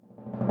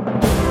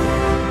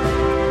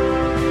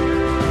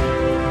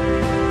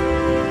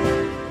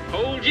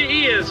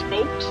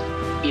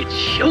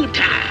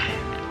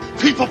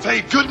People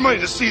pay good money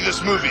to see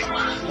this movie.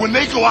 When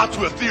they go out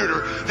to a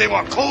theater, they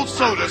want cold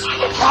sodas,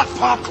 hot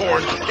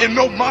popcorn, and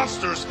no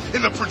monsters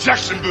in the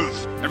projection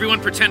booth.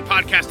 Everyone pretend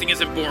podcasting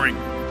isn't boring.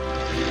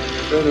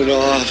 Turn it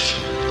off.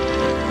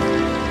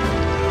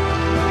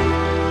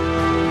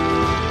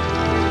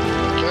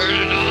 Turn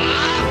it off.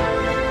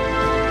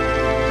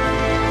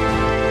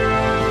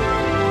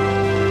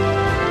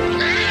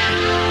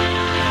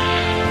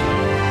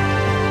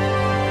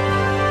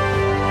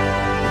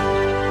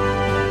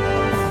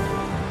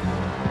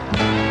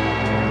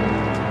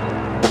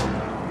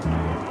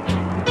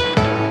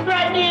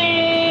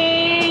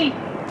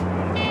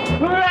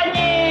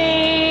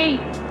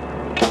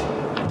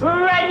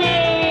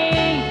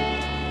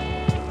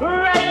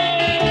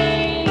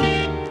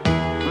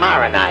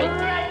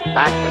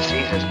 Back to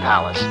Caesar's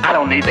Palace. I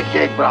don't need the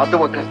gig, but I'll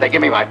do it because they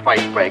give me my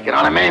fight break, you know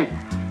what I mean?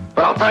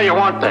 But I'll tell you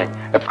one thing.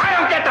 If I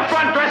don't get the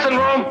front dressing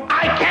room,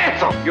 I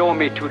cancel. You owe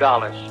me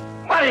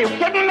 $2. What, are you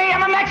kidding me?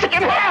 I'm a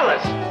Mexican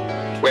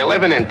hairless. We're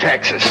living in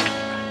Texas.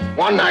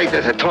 One night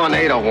there's a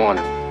tornado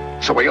warning.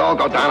 So we all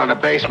go down in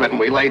the basement and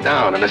we lay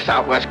down in the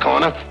southwest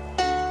corner.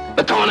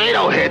 The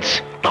tornado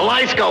hits. The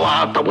lights go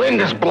out. The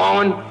wind is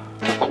blowing.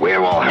 But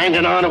we're all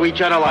hanging on to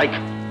each other like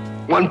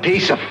one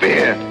piece of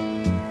fear.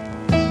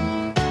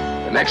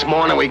 Next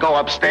morning we go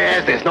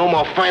upstairs, there's no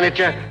more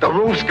furniture, the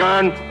roof's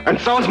gone, and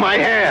so's my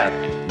hair.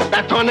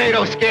 That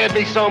tornado scared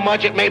me so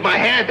much it made my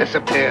hair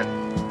disappear.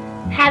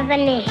 Have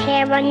any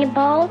hair on your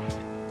balls?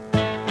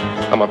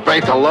 I'm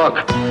afraid to look.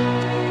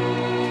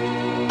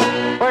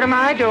 What am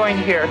I doing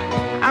here?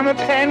 I'm a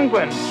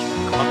penguin.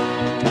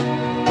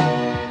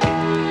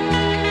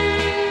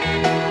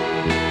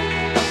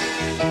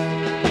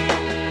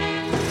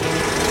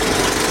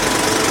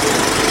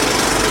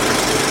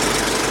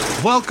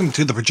 Welcome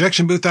to the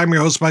Projection Booth. I'm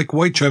your host, Mike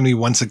White. Joining me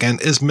once again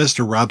is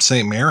Mr. Rob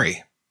St.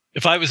 Mary.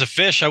 If I was a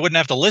fish, I wouldn't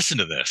have to listen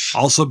to this.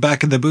 Also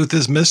back in the booth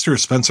is Mr.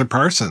 Spencer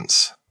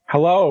Parsons.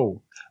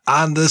 Hello.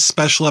 On this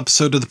special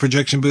episode of the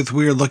Projection Booth,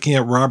 we are looking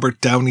at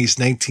Robert Downey's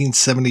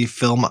 1970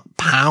 film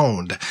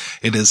Pound.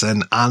 It is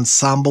an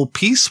ensemble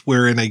piece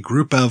wherein a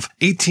group of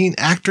 18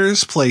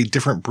 actors play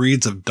different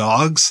breeds of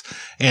dogs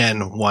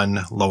and one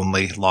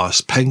lonely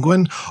lost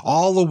penguin,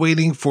 all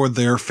awaiting for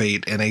their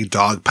fate in a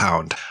dog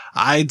pound.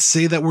 I'd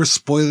say that we're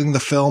spoiling the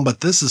film, but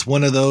this is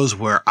one of those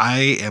where I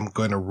am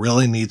going to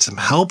really need some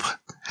help.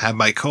 Have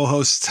my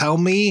co-hosts tell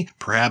me,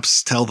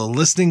 perhaps tell the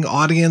listening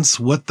audience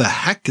what the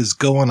heck is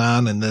going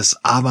on in this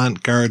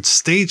avant-garde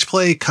stage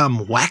play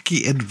come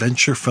wacky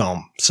adventure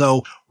film.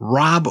 So,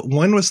 Rob,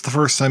 when was the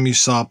first time you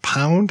saw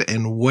Pound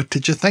and what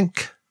did you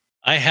think?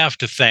 I have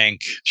to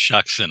thank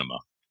Shock Cinema.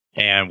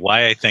 And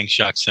why I thank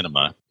Shock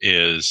Cinema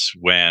is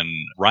when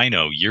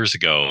Rhino years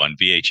ago on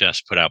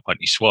VHS put out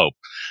Putney Swope,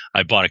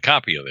 I bought a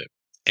copy of it.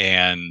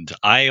 And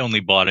I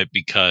only bought it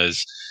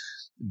because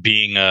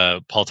being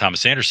a Paul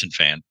Thomas Anderson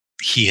fan,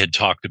 he had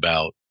talked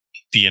about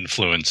the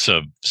influence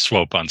of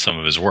Swope on some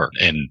of his work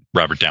and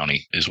Robert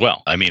Downey as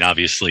well. I mean,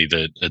 obviously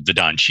the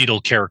Don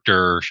Cheadle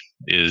character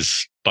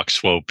is Buck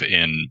Swope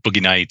in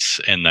Boogie Nights,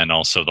 and then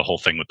also the whole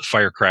thing with the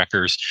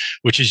firecrackers,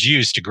 which is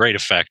used to great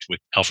effect with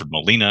Alfred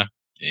Molina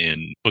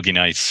in Boogie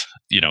Nights,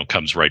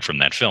 comes right from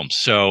that film.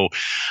 So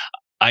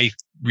I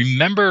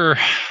remember,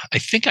 I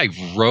think I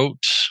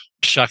wrote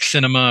Shock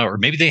Cinema, or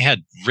maybe they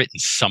had written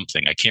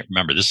something. I can't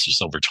remember. This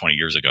was over 20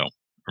 years ago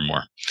or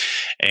more.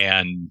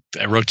 And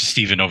I wrote to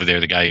Steven over there,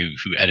 the guy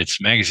who edits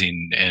the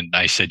magazine. And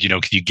I said,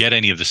 can you get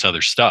any of this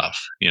other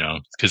stuff?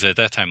 Because at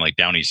that time, like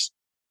Downey's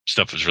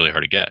stuff was really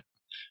hard to get,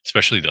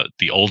 especially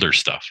the older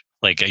stuff.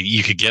 Like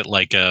you could get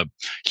like a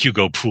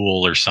Hugo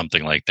Pool or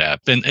something like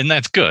that. And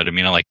that's good. I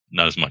mean, I like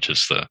not as much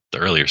as the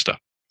earlier stuff.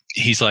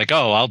 He's like,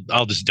 oh,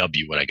 I'll just dub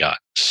you what I got.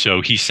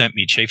 So he sent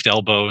me Chafed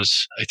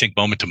Elbows, I think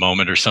Moment to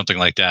Moment or something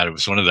like that. It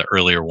was one of the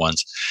earlier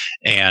ones,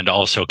 and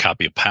also a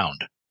copy of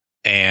Pound.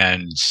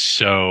 And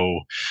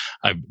so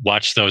I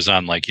watched those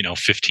on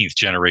 15th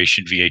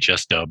generation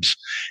VHS dubs.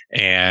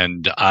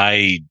 And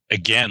I,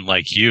 again,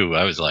 like you,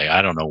 I was like,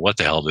 I don't know what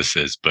the hell this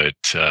is, but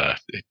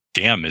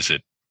damn, is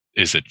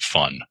it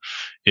fun?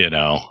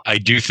 I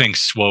do think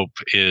Swope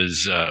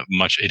is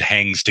it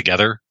hangs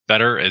together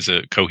better as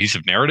a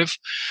cohesive narrative.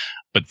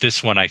 But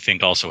this one, I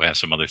think, also has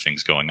some other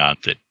things going on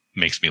that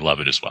makes me love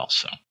it as well.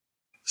 So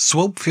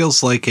Swope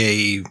feels like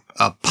a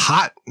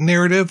pot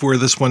narrative, where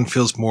this one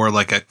feels more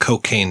like a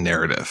cocaine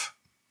narrative.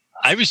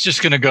 I was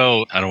just going to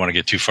go, I don't want to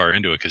get too far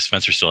into it because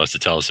Spencer still has to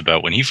tell us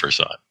about when he first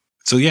saw it.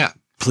 So yeah,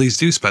 please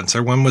do,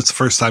 Spencer. When was the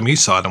first time you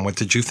saw it and what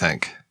did you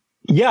think?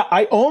 Yeah,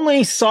 I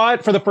only saw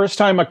it for the first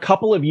time a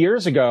couple of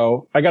years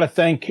ago. I got to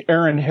thank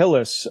Aaron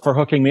Hillis for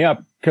hooking me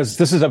up because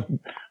this is a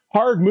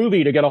hard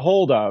movie to get a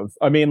hold of.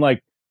 I mean,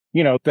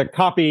 the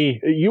copy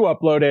you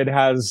uploaded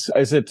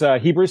is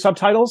it Hebrew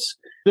subtitles?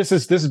 This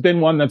has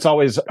been one that's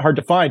always hard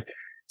to find.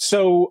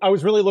 So I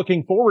was really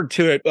looking forward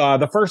to it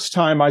the first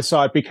time I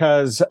saw it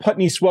because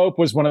Putney Swope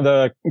was one of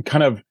the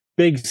kind of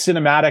big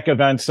cinematic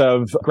events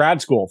of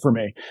grad school for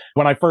me.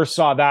 When I first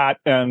saw that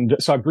and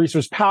saw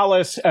Greaser's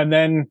Palace and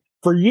then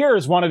for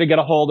years wanted to get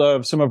a hold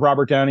of some of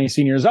Robert Downey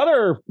Sr.'s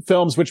other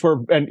films, which were,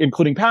 and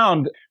including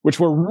Pound, which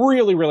were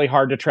really, really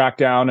hard to track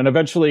down. And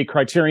eventually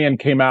Criterion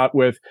came out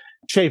with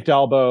Shaved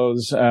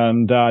Elbows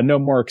and No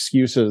More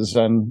Excuses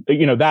and,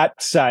 that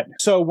set.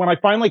 So when I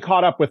finally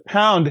caught up with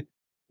Pound, it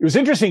was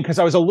interesting because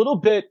I was a little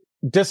bit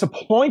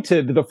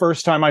disappointed the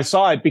first time I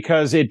saw it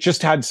because it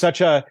just had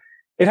such a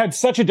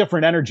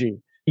different energy.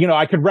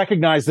 I could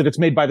recognize that it's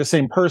made by the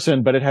same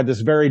person, but it had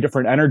this very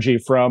different energy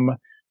from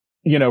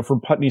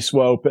Putney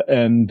Swope.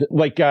 And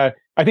I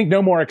think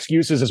No More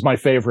Excuses is my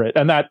favorite.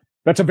 And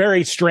that's a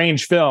very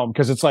strange film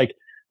because it's like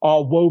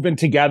all woven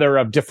together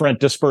of different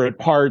disparate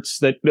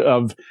parts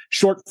of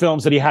short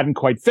films that he hadn't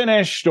quite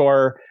finished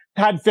or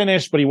had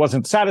finished, but he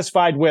wasn't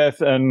satisfied with.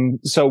 And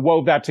so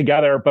wove that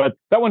together. But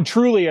that one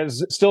truly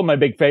is still my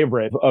big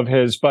favorite of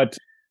his. But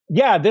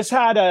yeah, this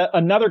had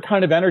another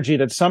kind of energy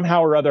that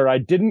somehow or other I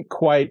didn't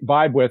quite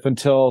vibe with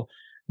until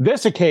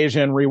this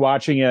occasion,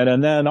 rewatching it.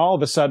 And then all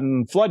of a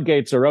sudden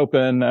floodgates are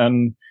open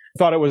and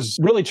thought it was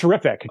really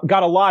terrific.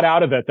 Got a lot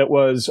out of it that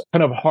was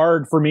kind of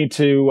hard for me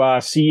to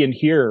see and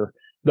hear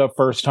the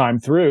first time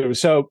through.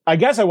 So I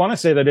guess I want to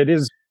say that it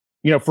is,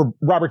 for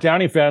Robert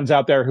Downey fans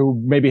out there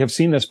who maybe have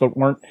seen this but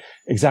weren't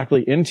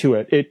exactly into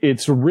it,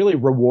 it's really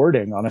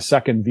rewarding on a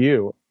second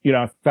view.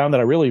 I found that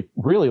I really,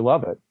 really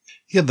love it.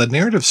 Yeah, the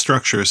narrative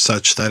structure is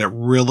such that it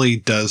really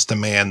does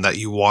demand that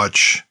you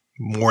watch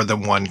more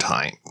than one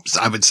time.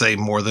 I would say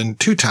more than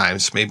 2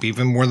 times, maybe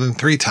even more than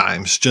 3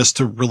 times, just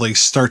to really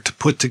start to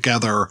put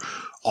together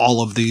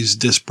all of these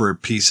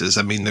disparate pieces.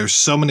 I mean, there's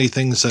so many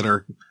things that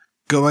are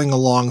going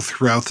along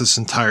throughout this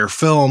entire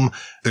film.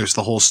 There's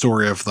the whole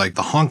story of the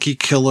honky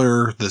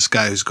killer, this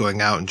guy who's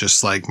going out and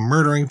just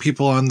murdering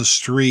people on the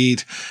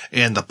street,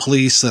 and the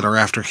police that are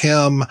after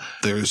him.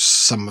 There's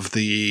some of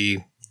the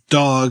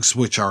dogs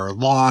which are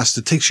lost.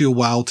 It takes you a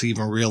while to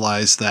even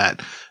realize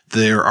that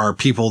there are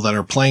people that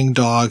are playing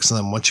dogs. And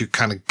then once you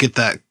kind of get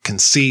that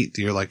conceit,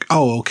 you're like,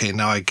 oh, okay,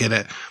 now I get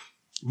it.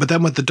 But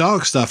then with the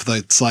dog stuff,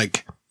 it's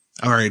like,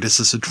 all right, is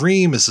this a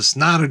dream? Is this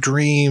not a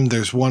dream?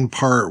 There's one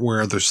part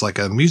where there's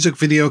a music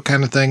video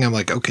kind of thing. I'm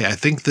like, okay, I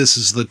think this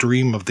is the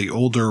dream of the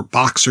older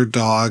boxer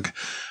dog.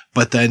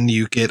 But then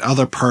you get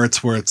other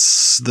parts where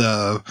it's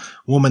the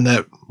woman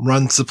that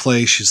runs the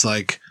place. She's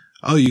like,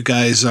 oh, you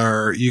guys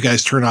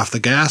turn off the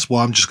gas. Well,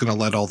 I'm just going to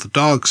let all the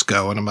dogs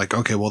go. And I'm like,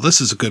 okay, well, this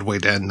is a good way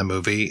to end the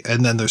movie.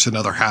 And then there's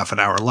another half an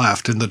hour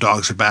left and the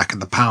dogs are back in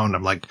the pound.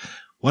 I'm like,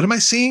 what am I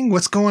seeing?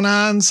 What's going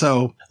on?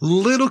 So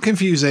little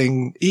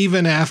confusing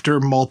even after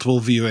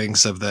multiple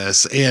viewings of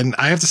this. And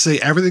I have to say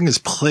everything is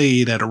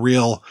played at a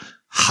real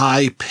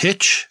high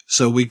pitch.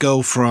 So we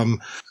go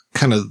from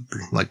kind of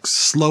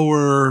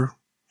slower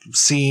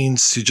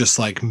scenes to just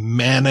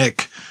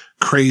manic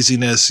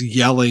craziness,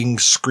 yelling,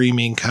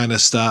 screaming kind of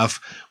stuff,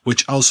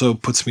 which also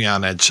puts me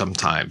on edge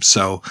sometimes.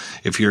 So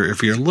if you're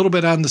a little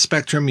bit on the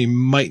spectrum, you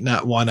might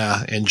not want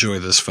to enjoy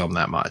this film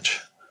that much.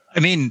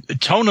 I mean,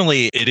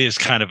 tonally, it is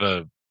kind of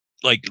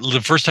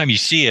the first time you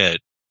see it,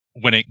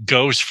 when it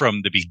goes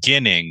from the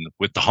beginning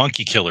with the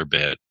honky killer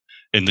bit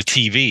in the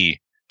TV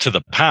to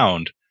the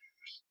pound,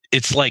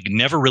 it's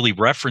never really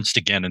referenced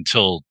again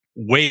until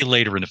way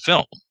later in the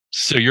film.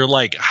 So you're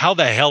like, how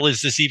the hell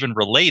is this even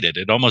related?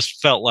 It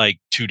almost felt like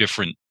 2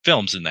 different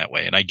films in that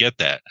way. And I get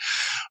that.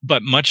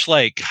 But much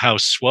like how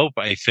Swope,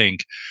 I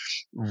think,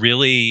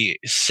 really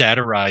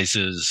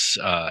satirizes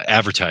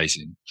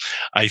advertising,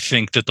 I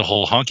think that the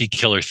whole honky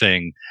killer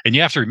thing, and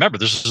you have to remember,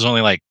 this was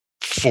only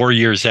 4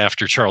 years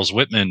after Charles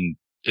Whitman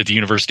at the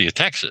University of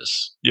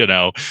Texas,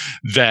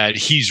 that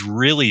he's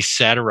really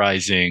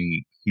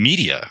satirizing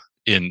media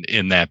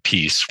in that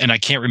piece. And I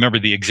can't remember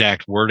the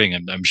exact wording.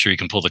 I'm sure you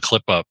can pull the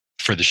clip up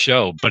for the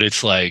show, but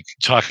it's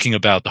talking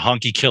about the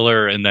honky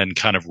killer and then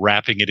kind of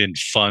wrapping it in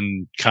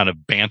fun kind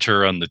of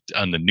banter on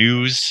the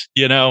news,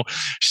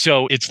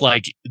 So it's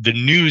the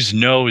news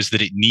knows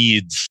that it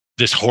needs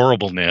this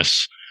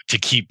horribleness to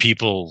keep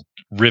people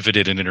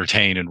riveted and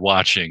entertained and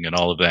watching and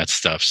all of that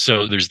stuff.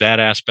 So there's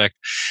that aspect.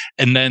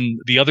 And then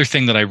the other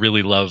thing that I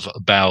really love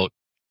about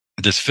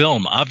this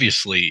film,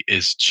 obviously,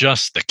 is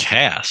just the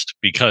cast,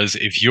 because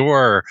if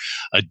you're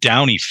a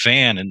Downey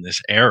fan in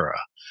this era,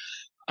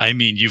 I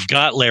mean, you've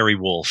got Larry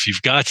Wolf,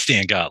 you've got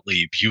Stan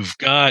Gottlieb, you've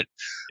got,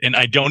 and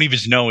I don't even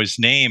know his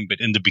name, but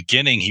in the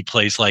beginning, he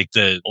plays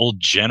the old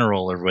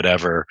general or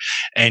whatever.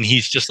 And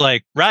he's just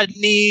like,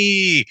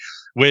 Rodney,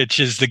 which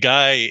is the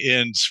guy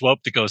in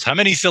Swope that goes, how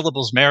many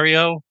syllables,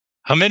 Mario?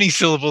 How many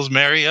syllables,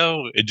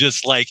 Mario? It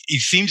just he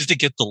seems to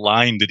get the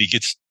line that he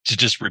gets to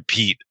just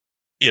repeat,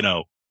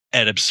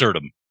 ad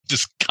absurdum,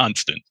 just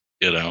constant,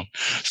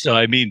 So,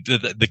 I mean,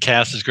 the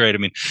cast is great. I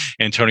mean,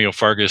 Antonio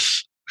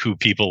Fargas, who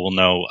people will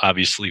know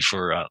obviously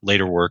for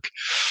later work,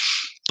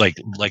 like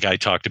I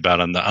talked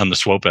about on the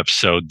Swope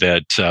episode,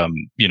 that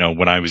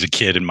when I was a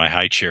kid in my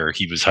high chair,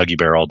 he was Huggy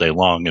Bear all day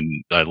long,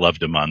 and I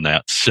loved him on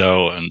that.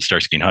 So, and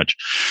Starsky and Hutch.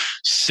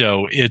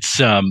 So it's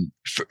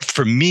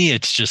for me,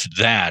 it's just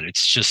that.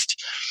 It's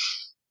just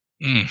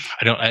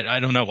I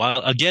don't know.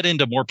 I'll get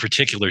into more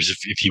particulars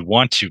if you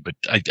want to, but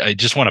I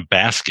just want to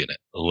bask in it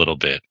a little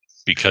bit,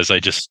 because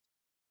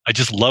I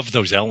just love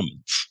those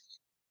elements.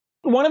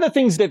 One of the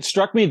things that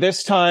struck me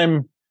this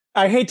time,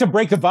 I hate to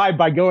break the vibe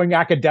by going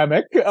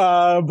academic,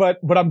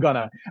 but I'm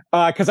gonna,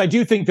 because I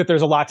do think that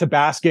there's a lot to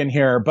bask in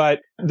here.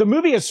 But the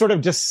movie is sort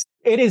of just,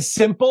 it is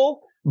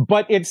simple,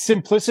 but its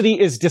simplicity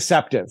is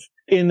deceptive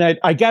in that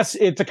I guess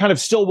it's a kind of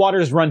still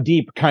waters run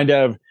deep kind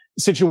of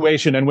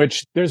situation in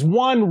which there's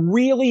one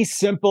really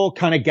simple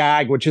kind of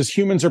gag, which is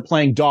humans are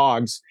playing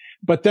dogs.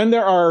 But then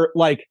there are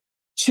like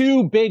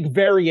two big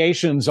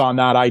variations on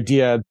that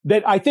idea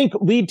that I think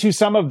lead to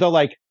some of the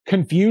like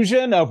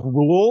confusion of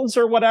rules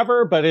or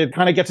whatever, but it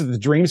kind of gets to the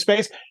dream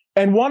space.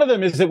 And one of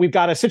them is that we've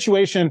got a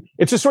situation,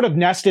 it's a sort of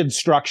nested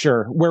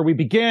structure where we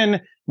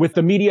begin with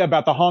the media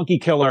about the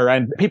honky killer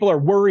and people are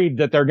worried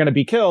that they're going to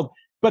be killed.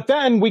 But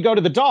then we go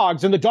to the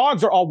dogs and the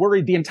dogs are all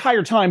worried the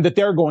entire time that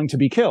they're going to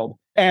be killed.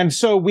 And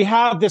so we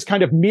have this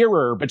kind of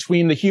mirror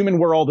between the human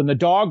world and the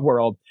dog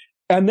world.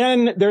 And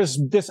then there's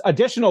this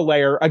additional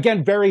layer,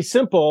 again, very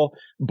simple,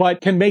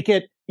 but can make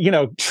it,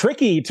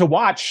 tricky to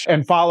watch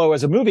and follow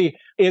as a movie,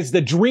 is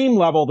the dream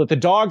level that the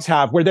dogs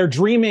have where they're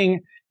dreaming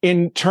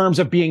in terms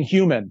of being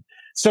human.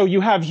 So you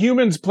have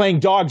humans playing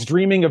dogs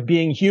dreaming of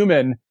being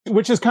human,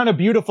 which is kind of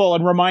beautiful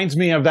and reminds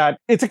me of that.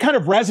 It's a kind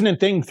of resonant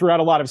thing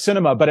throughout a lot of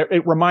cinema, but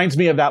it reminds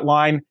me of that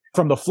line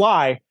from The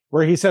Fly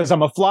where he says,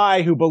 I'm a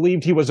fly who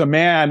believed he was a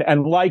man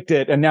and liked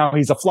it, and now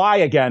he's a fly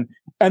again.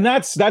 And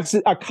that's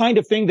a kind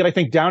of thing that I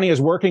think Downey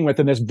is working with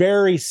in this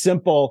very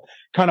simple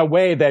kind of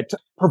way that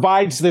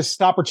provides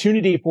this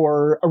opportunity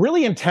for a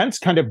really intense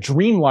kind of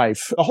dream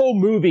life. A whole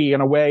movie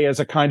in a way is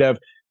a kind of,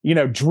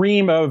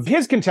 dream of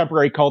his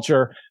contemporary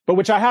culture, but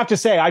which I have to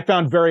say I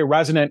found very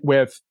resonant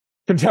with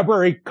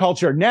contemporary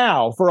culture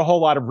now for a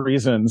whole lot of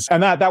reasons.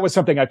 And that was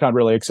something I found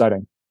really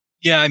exciting.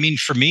 Yeah, I mean,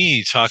 for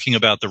me, talking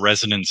about the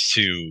resonance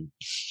to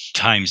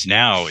times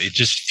now, it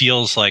just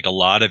feels like a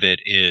lot of it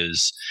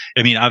is,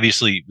 I mean,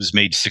 obviously it was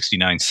made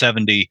 69,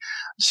 70.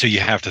 So you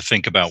have to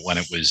think about when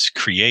it was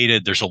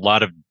created. There's a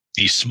lot of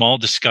these small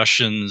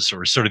discussions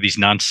or sort of these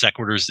non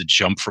sequiturs that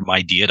jump from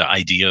idea to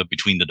idea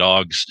between the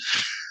dogs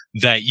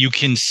that you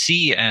can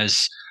see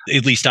as,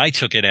 at least I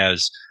took it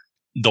as,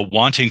 the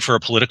wanting for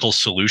a political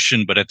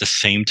solution, but at the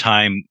same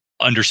time,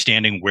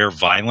 understanding where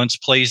violence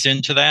plays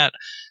into that.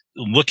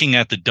 Looking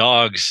at the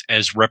dogs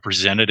as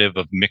representative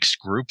of mixed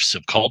groups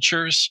of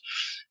cultures.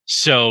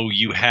 So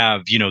you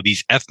have,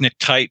 these ethnic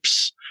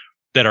types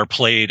that are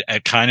played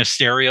at kind of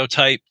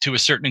stereotype to a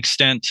certain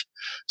extent.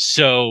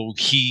 So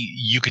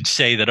you could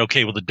say that,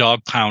 okay, well, the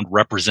dog pound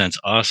represents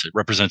us. It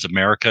represents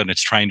America, and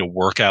it's trying to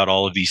work out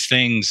all of these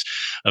things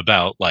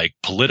about like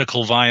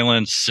political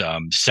violence,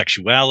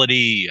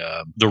 sexuality,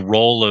 the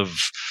role of,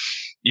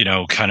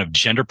 kind of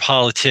gender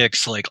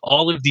politics, like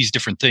all of these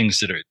different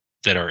things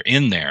that are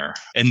in there.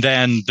 And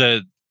then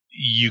I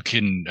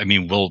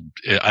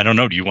don't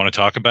know, do you want to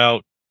talk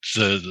about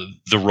the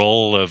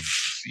role of,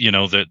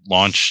 that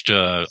launched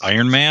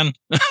Iron Man?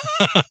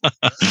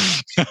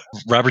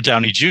 Robert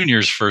Downey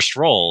Jr.'s first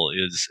role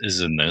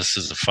is in this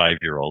as a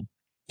 5-year-old.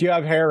 Do you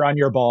have hair on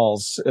your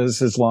balls is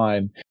his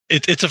line.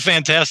 It's a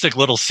fantastic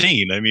little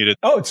scene. I mean,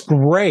 it's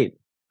great.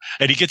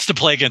 And he gets to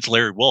play against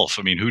Larry Wolf.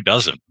 I mean, who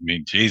doesn't? I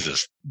mean,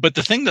 Jesus. But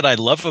the thing that I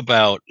love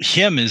about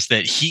him is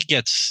that he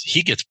gets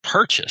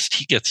purchased.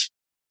 He gets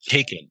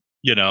taken,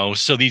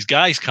 So these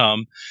guys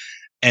come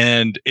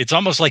and it's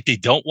almost like they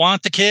don't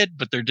want the kid,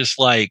 but they're just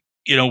like,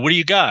 what do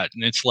you got?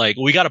 And it's like,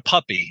 well, we got a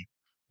puppy.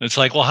 And it's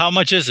like, well, how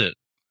much is it?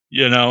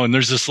 And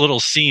there's this little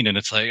scene and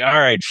it's like, all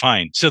right,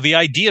 fine. So the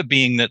idea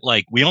being that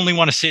like, we only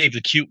want to save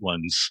the cute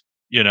ones,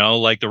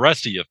 like the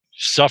rest of you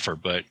suffer,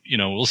 but,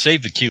 we'll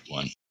save the cute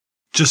one.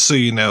 Just so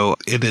you know,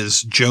 it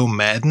is Joe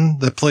Madden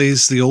that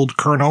plays the old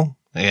colonel.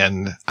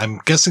 And I'm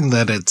guessing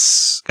that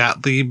it's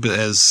Gottlieb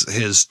as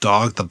his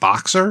dog, the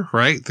boxer,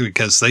 right?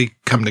 Because they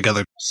come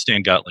together.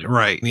 Stan Gottlieb.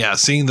 Right. Yeah.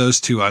 Seeing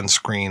those two on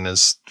screen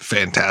is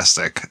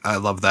fantastic. I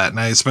love that. And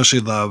I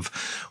especially love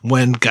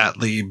when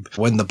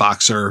the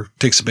boxer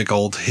takes a big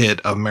old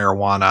hit of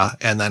marijuana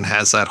and then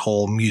has that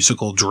whole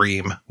musical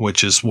dream,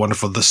 which is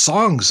wonderful. The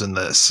songs in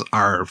this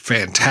are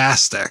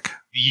fantastic.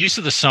 The use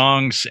of the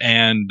songs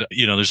and,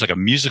 there's like a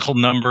musical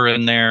number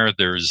in there.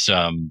 There's,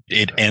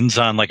 it ends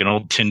on like an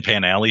old Tin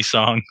Pan Alley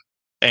song.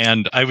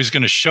 And I was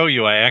going to show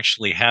you, I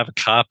actually have a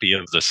copy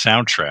of the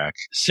soundtrack.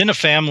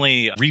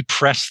 Cinefamily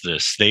repressed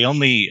this. In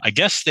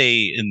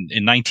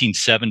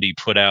 1970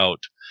 put out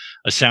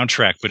a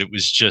soundtrack, but it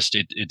was just,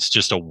 it's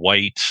just a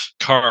white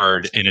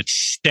card and it's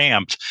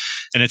stamped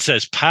and it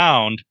says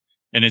pound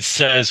and it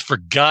says, for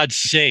God's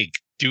sake,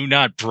 do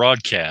not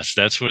broadcast.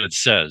 That's what it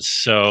says.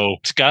 So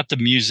it's got the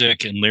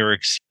music and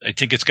lyrics. I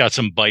think it's got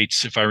some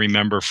bites, if I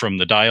remember, from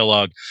the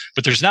dialogue,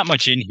 but there's not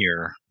much in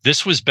here.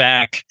 This was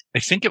back,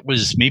 I think it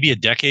was maybe a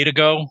decade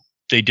ago.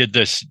 They did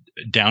this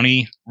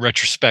Downey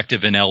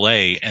retrospective in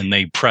LA and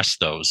they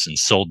pressed those and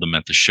sold them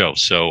at the show.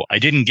 So I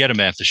didn't get them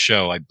at the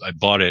show. I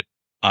bought it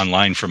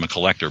online from a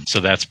collector. So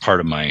that's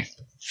part of my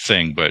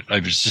thing, but I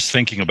was just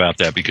thinking about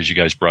that because you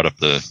guys brought up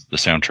the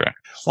soundtrack.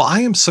 Well,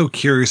 I am so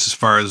curious as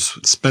far as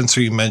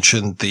Spencer, you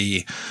mentioned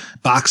the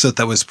box set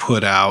that was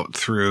put out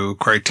through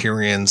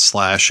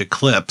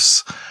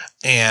Criterion/Eclipse.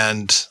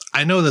 And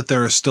I know that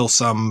there are still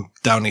some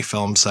Downey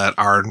films that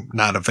are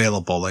not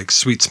available, like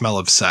Sweet Smell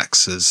of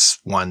Sex is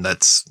one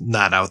that's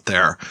not out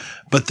there.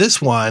 But this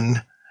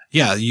one,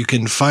 yeah, you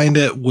can find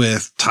it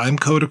with time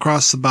code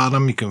across the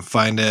bottom. You can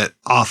find it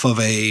off of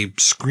a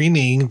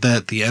screening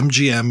that the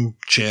MGM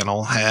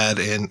channel had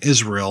in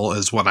Israel,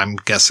 is what I'm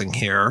guessing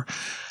here.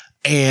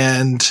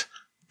 And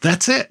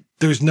that's it.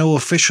 There's no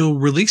official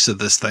release of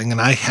this thing,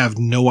 and I have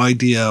no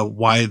idea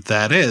why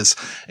that is.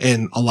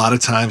 And a lot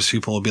of times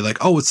people will be like,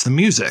 oh, it's the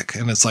music.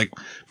 And it's like,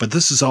 but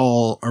this is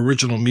all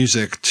original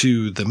music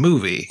to the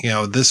movie. You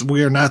know,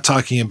 we are not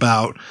talking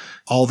about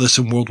all this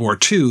in World War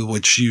II,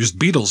 which used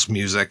Beatles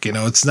music. You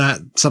know, it's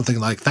not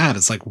something like that.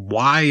 It's like,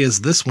 why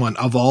is this one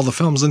of all the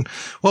films? And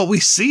what we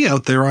see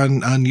out there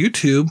on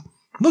YouTube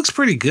looks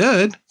pretty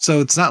good. So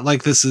it's not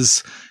like this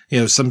is, you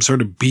know, some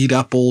sort of beat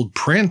up old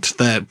print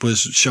that was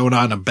shown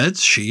on a bed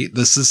sheet.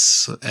 This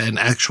is an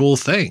actual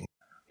thing.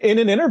 In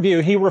an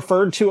interview, he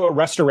referred to a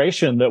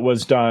restoration that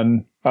was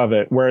done of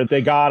it, where they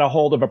got a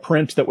hold of a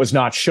print that was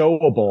not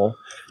showable,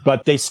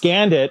 but they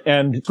scanned it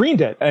and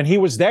screened it, and he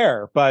was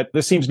there. But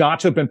this seems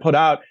not to have been put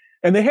out.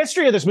 And the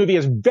history of this movie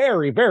is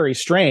very, very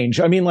strange.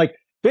 I mean, like,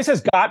 this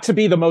has got to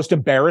be the most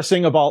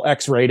embarrassing of all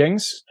X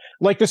ratings.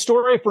 Like, the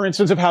story, for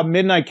instance, of how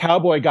Midnight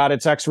Cowboy got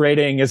its X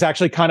rating is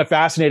actually kind of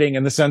fascinating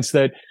in the sense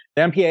that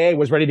the MPAA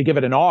was ready to give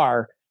it an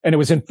R. And it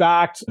was, in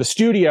fact, the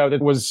studio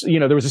that was, you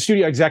know, there was a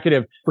studio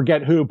executive,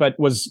 forget who, but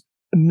was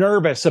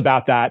nervous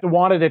about that,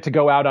 wanted it to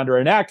go out under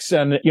an X.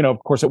 And, you know, of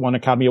course, it won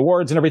Academy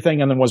Awards and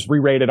everything, and then was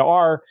re-rated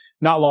R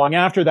not long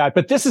after that.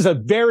 But this is a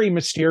very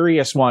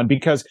mysterious one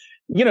because,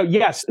 you know,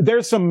 yes,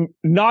 there's some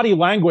naughty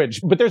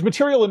language, but there's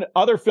material in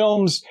other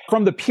films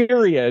from the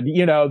period,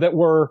 you know, that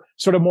were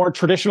sort of more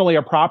traditionally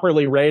or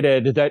properly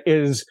rated that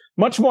is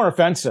much more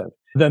offensive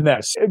than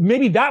this.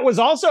 Maybe that was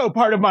also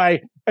part of my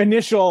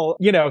initial,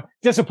 you know,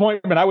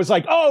 disappointment. I was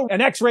like, oh,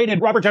 an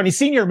X-rated Robert Downey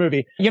Sr.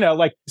 movie, you know,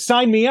 like,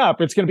 sign me up.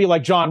 It's going to be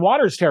like John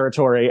Waters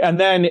territory. And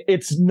then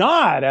it's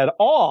not at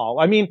all.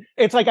 I mean,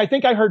 it's like, I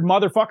think I heard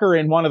motherfucker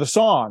in one of the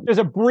songs. There's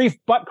a brief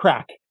butt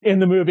crack in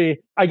the movie.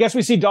 I guess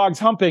we see dogs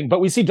humping, but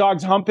we see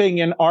dogs humping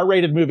in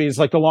R-rated movies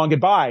like The Long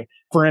Goodbye,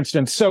 for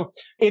instance. So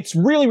it's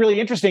really, really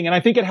interesting. And I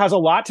think it has a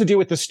lot to do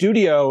with the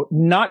studio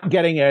not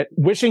getting it,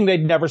 wishing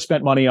they'd never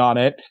spent money on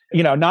it,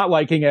 you know, not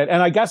liking it.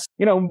 And I guess,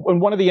 you know,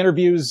 in one of the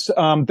interviews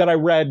that I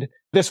read,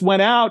 this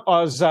went out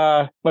as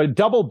a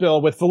double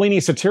bill with Fellini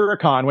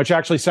Satyricon, which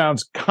actually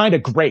sounds kind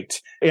of great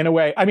in a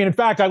way. I mean, in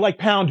fact, I like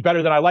Pound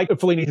better than I like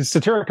Fellini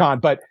Satyricon,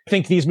 but I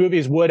think these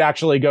movies would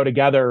actually go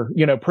together,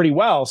 you know, pretty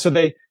well. So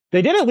they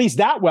did at least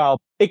that well.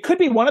 It could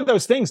be one of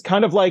those things,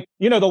 kind of like,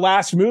 you know, The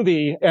Last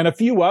Movie and a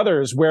few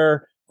others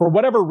where, for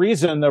whatever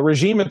reason, the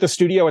regime at the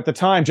studio at the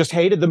time just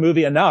hated the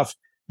movie enough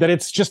that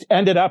it's just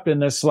ended up in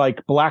this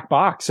like black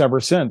box ever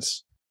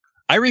since.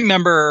 I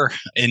remember,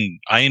 and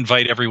I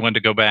invite everyone to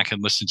go back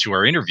and listen to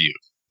our interview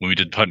when we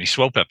did the Putney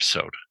Swope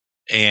episode.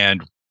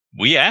 And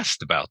we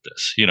asked about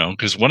this, you know,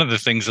 because one of the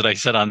things that I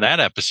said on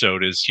that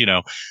episode is, you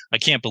know, I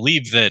can't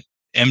believe that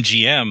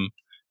MGM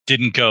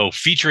didn't go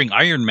featuring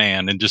Iron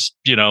Man and just,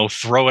 you know,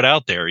 throw it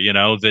out there, you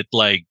know, that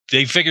like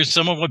they figured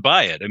someone would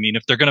buy it. I mean,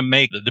 if they're going to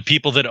make the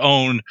people that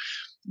own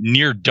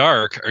Near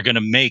Dark are going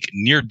to make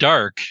Near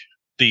Dark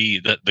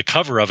the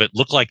cover of it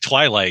look like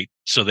Twilight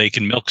so they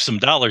can milk some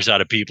dollars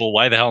out of people,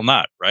 why the hell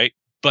not, right?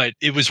 But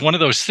it was one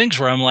of those things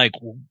where I'm like,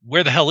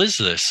 where the hell is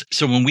this?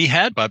 So when we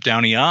had Bob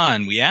Downey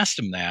on, we asked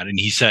him that, and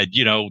he said,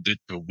 you know,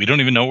 we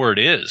don't even know where it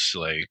is.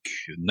 Like,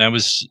 and that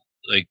was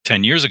like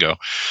 10 years ago.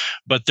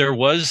 But there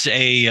was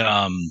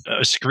a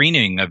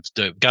screening.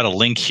 I've got a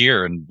link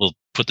here, and we'll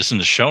put this in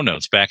the show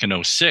notes, back in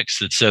 2006,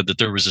 that said that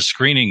there was a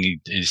screening.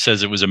 He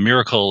says it was a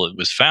miracle it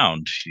was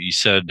found. He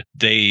said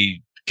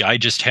guy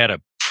just had a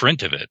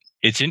print of it.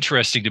 It's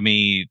interesting to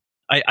me.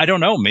 I don't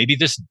know. Maybe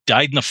this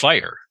died in the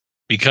fire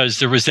because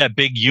there was that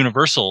big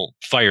Universal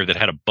fire that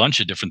had a bunch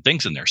of different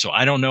things in there. So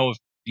I don't know if,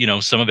 you know,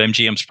 some of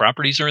MGM's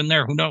properties are in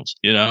there. Who knows?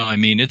 You know, I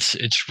mean,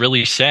 it's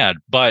really sad.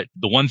 But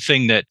the one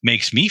thing that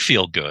makes me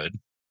feel good,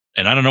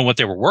 and I don't know what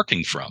they were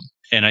working from,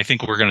 and I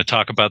think we're going to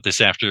talk about this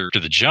after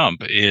the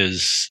jump,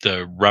 is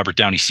the Robert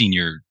Downey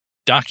Sr.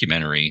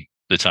 documentary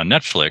that's on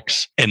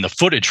Netflix, and the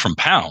footage from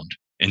Pound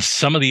and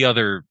some of the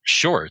other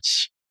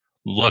shorts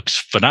looks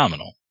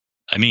phenomenal.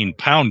 I mean,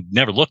 Pound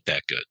never looked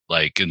that good,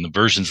 like in the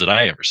versions that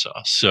I ever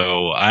saw.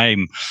 So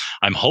I'm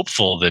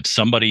hopeful that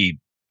somebody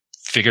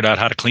figured out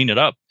how to clean it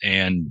up,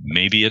 and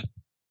maybe it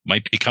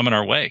might be coming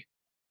our way.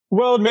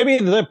 Well, maybe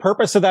the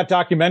purpose of that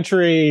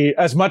documentary,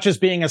 as much as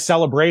being a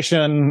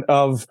celebration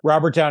of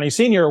Robert Downey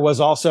Sr., was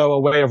also a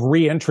way of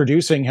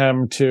reintroducing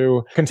him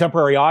to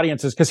contemporary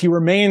audiences, because he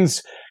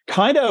remains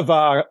kind of,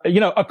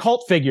 a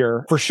cult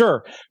figure for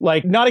sure.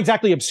 Like, not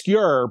exactly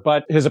obscure,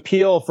 but his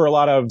appeal for a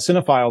lot of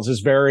cinephiles is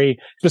very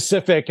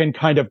specific and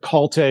kind of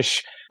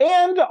cultish.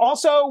 And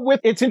also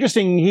it's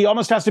interesting, he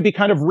almost has to be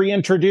kind of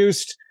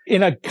reintroduced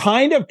in a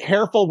kind of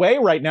careful way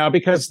right now,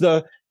 because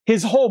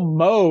his whole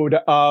mode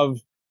of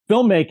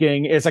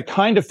filmmaking is a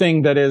kind of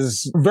thing that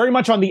is very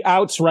much on the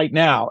outs right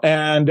now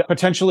and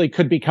potentially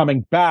could be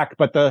coming back.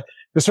 But the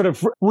sort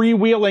of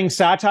freewheeling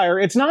satire,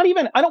 it's not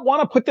even, I don't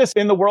want to put this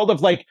in the world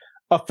of like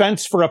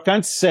offense for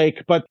offense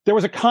sake, but there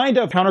was a kind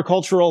of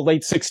countercultural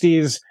late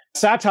 60s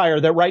satire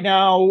that right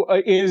now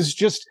is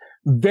just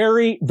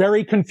very,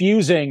 very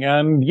confusing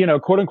and,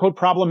 quote unquote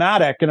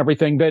problematic and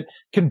everything, that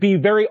can be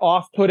very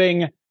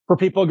off-putting for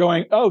people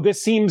going, oh,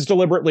 this seems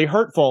deliberately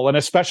hurtful. And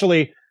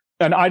especially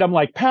an item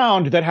like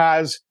Pound that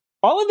has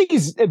all of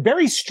these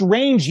very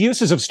strange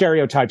uses of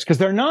stereotypes, because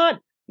they're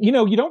not,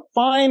 you don't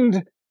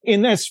find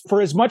in this,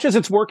 for as much as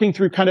it's working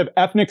through kind of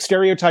ethnic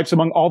stereotypes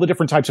among all the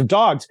different types of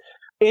dogs,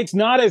 it's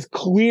not as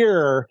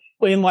clear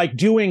in like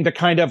doing the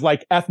kind of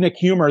like ethnic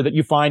humor that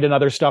you find in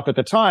other stuff at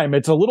the time.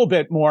 It's a little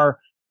bit more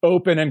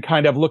open and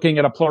kind of looking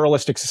at a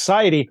pluralistic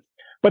society.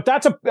 But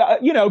that's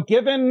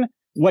given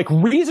like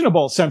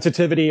reasonable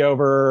sensitivity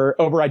over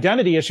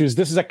identity issues,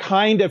 this is a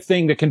kind of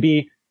thing that can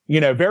be,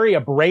 very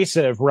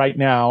abrasive right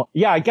now.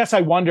 Yeah, I guess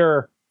I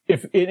wonder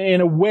if in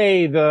a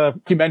way the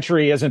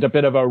documentary isn't a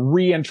bit of a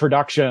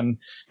reintroduction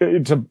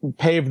to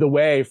pave the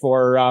way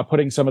for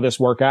putting some of this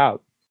work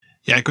out.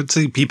 Yeah, I could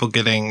see people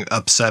getting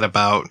upset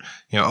about,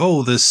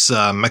 this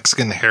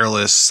Mexican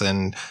hairless,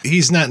 and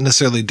he's not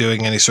necessarily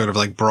doing any sort of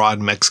like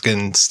broad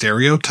Mexican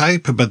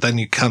stereotype, but then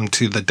you come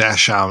to the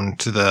Dachshund,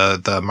 to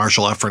the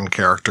Marshall Efron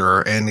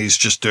character, and he's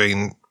just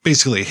doing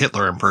basically a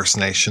Hitler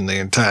impersonation the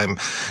entire time.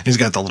 He's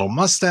got the little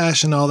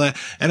mustache and all that.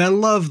 And I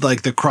love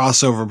like the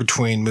crossover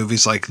between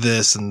movies like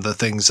this and the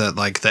things that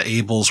like the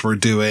Abels were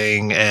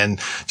doing, and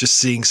just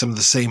seeing some of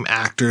the same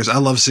actors. I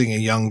love seeing a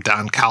young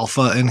Don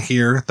Calfa in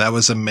here. That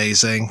was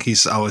amazing.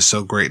 He's always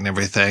so great and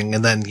everything.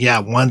 And then, yeah,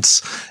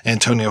 once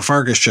Antonio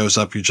Fargas shows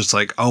up, you're just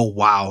like, oh,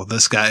 wow,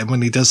 this guy. And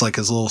when he does like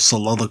his little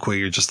soliloquy,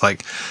 you're just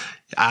like,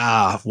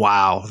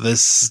 wow,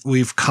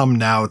 we've come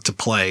now to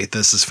play.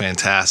 This is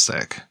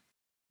fantastic.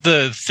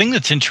 The thing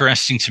that's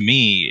interesting to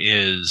me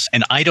is,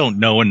 and I don't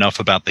know enough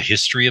about the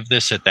history of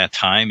this at that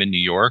time in New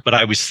York, but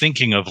I was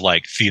thinking of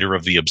like Theater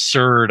of the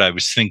Absurd. I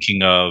was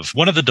thinking of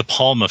one of the De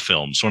Palma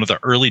films, one of the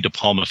early De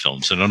Palma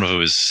films. I don't know if it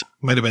was...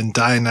 Might have been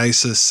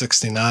Dionysus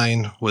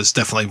 69, was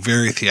definitely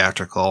very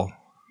theatrical.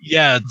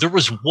 Yeah, there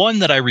was one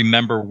that I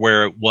remember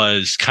where it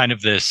was kind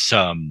of this...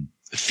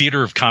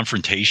 theater of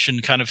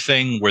confrontation kind of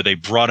thing, where they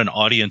brought an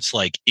audience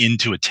like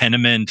into a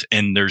tenement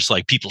and there's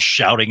like people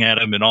shouting at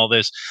them and all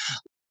this.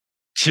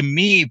 To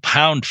me,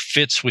 Pound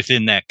fits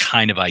within that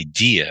kind of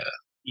idea,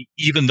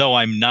 even though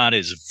I'm not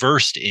as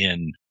versed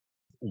in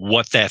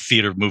what that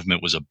theater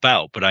movement was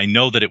about. But I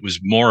know that it was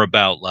more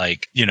about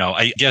like,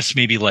 I guess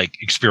maybe like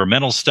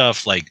experimental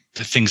stuff, like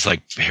the things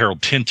like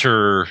Harold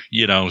Pinter,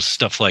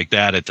 stuff like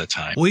that at the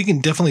time. Well, you can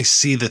definitely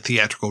see the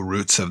theatrical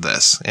roots of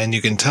this, and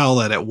you can tell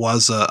that it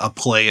was a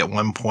play at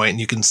one point, and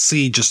you can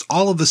see just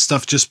all of this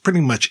stuff just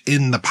pretty much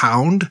in the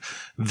Pound.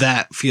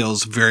 That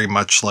feels very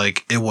much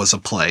like it was a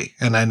play.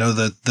 And I know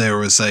that there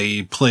was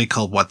a play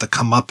called The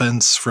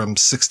Comeuppance from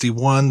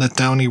 61 that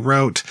Downey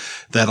wrote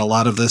that a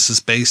lot of this is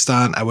based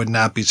on. I would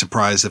not be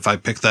surprised if I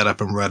picked that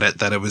up and read it,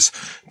 that it was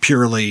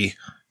purely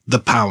the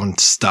Pound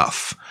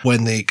stuff.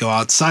 When they go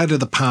outside of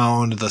the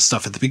Pound, the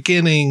stuff at the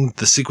beginning,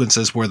 the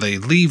sequences where they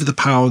leave the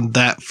Pound,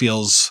 that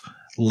feels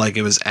like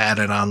it was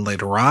added on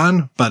later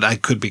on, but I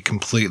could be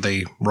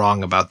completely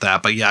wrong about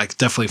that. But yeah, I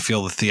definitely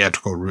feel the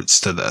theatrical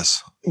roots to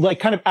this.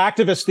 Like kind of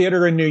activist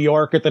theater in New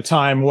York at the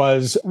time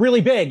was really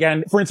big.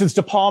 And for instance,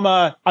 De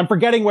Palma, I'm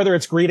forgetting whether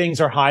it's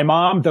Greetings or Hi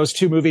Mom. Those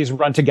two movies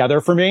run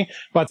together for me,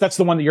 but that's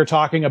the one that you're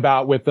talking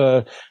about with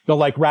the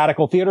like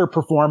radical theater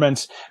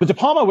performance. But De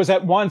Palma was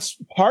at once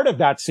part of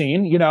that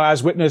scene,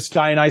 as witnessed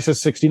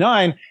Dionysus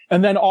 69,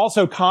 and then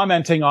also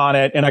commenting on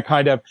it in a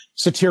kind of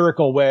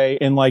satirical way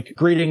in like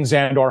Greetings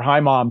and or Hi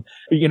Mom,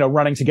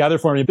 running together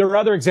for me. There are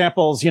other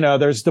examples,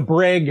 there's The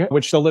Brig,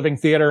 which the Living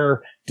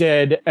Theater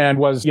did and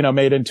was,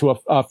 made into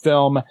a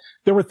film.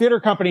 There were theater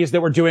companies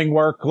that were doing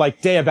work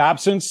like Day of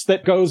Absence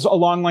that goes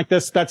along like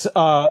this. That's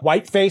a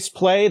whiteface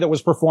play that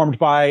was performed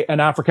by an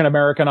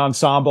African-American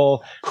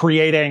ensemble,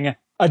 creating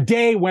a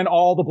day when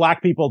all the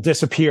black people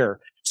disappear.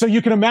 So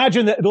you can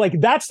imagine that,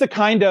 like, that's the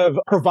kind of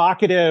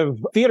provocative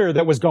theater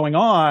that was going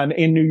on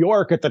in New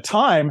York at the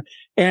time,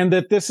 and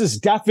that this is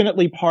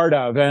definitely part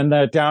of, and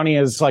that Downey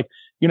is like,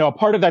 a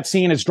part of that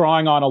scene is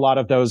drawing on a lot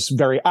of those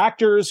very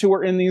actors who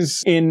were in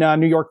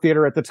New York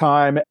theater at the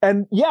time.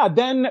 And yeah,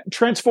 then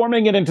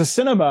transforming it into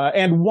cinema.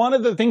 And one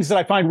of the things that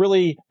I find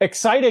really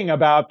exciting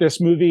about this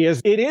movie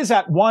is it is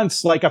at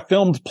once like a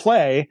filmed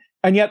play,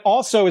 and yet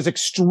also is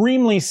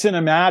extremely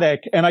cinematic.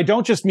 And I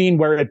don't just mean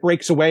where it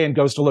breaks away and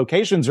goes to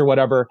locations or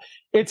whatever.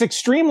 It's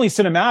extremely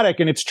cinematic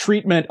in its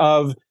treatment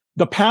of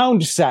the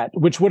Pound set,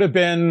 which would have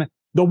been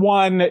the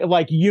one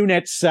like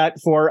unit set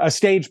for a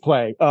stage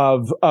play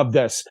of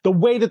this. The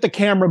way that the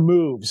camera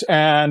moves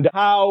and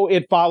how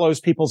it follows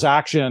people's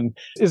action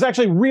is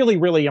actually really,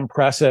 really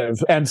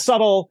impressive and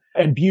subtle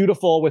and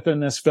beautiful within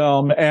this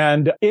film,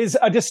 and is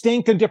a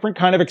distinct and different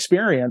kind of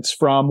experience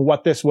from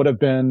what this would have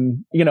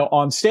been,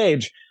 on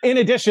stage. In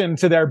addition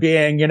to there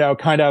being,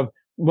 kind of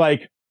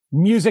like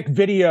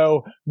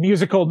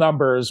musical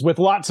numbers with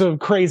lots of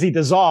crazy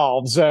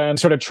dissolves and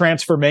sort of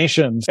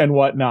transformations and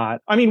whatnot.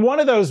 I mean,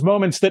 one of those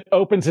moments that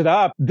opens it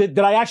up that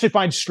I actually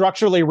find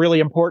structurally really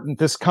important.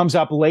 This comes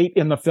up late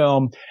in the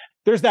film.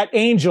 There's that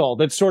angel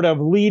that's sort of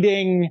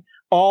leading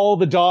all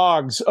the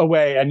dogs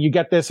away, and you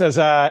get this as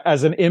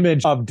an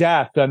image of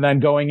death and then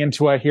going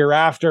into a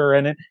hereafter.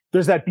 And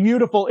there's that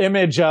beautiful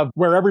image of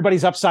where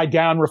everybody's upside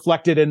down,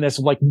 reflected in this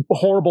like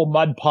horrible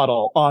mud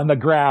puddle on the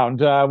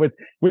ground,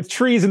 with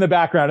trees in the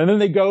background. And then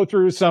they go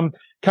through some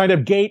kind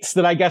of gates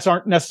that I guess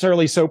aren't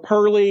necessarily so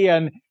pearly.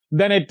 And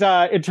then it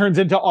turns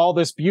into all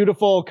this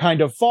beautiful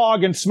kind of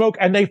fog and smoke,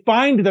 and they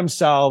find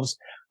themselves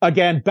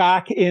again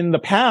back in the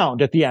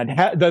pound at the end.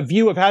 The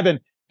view of heaven,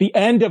 the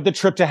end of the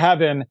trip to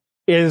heaven,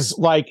 is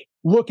like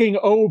looking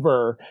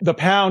over the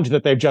pound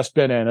that they've just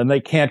been in, and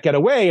they can't get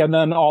away. And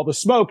then all the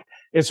smoke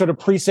is sort of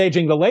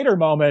presaging the later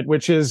moment,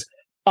 which is,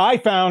 I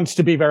found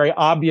to be very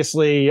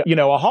obviously,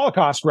 a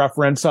Holocaust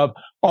reference of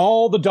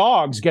all the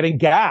dogs getting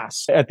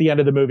gas at the end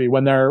of the movie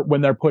when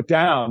they're put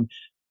down,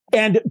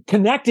 and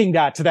connecting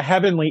that to the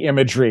heavenly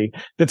imagery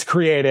that's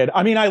created.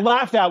 I mean, I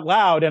laughed out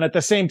loud, and at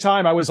the same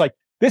time, I was like,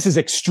 this is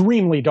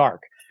extremely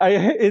dark.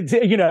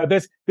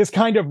 This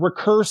kind of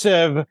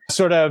recursive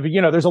sort of,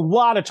 there's a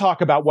lot of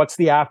talk about what's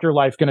the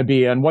afterlife going to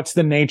be and what's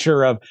the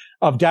nature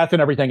of death and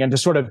everything. And to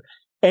sort of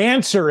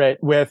answer it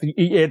with,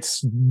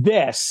 it's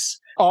this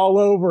all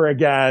over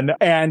again.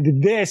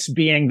 And this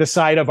being the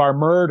site of our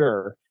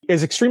murder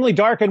is extremely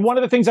dark. And one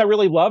of the things I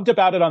really loved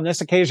about it on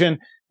this occasion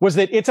was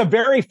that it's a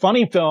very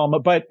funny film,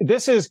 but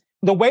this is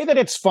the way that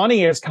it's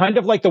funny is kind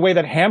of like the way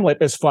that Hamlet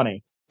is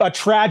funny. A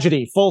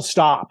tragedy, full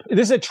stop.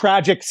 This is a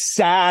tragic,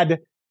 sad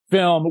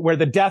film where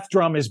the death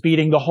drum is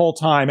beating the whole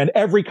time, and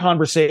every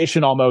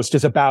conversation almost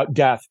is about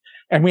death.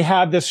 And we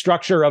have this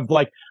structure of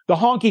like the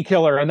honky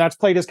killer, and that's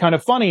played as kind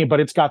of funny,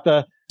 but it's got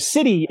the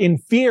city in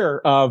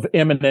fear of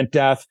imminent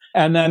death.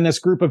 And then this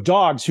group of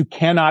dogs who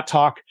cannot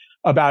talk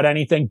about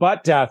anything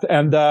but death.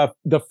 And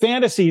the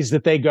fantasies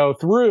that they go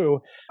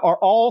through are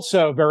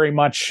also very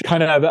much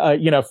kind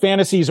of,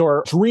 fantasies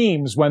or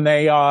dreams when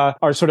they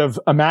are sort of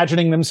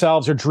imagining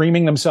themselves or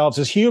dreaming themselves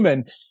as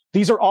human.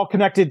 These are all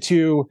connected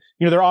to,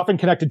 they're often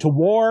connected to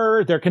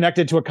war. They're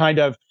connected to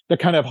the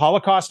kind of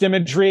Holocaust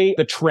imagery,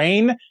 the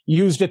train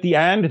used at the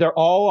end. They're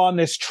all on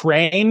this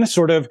train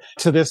sort of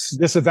to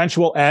this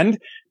eventual end.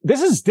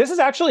 This is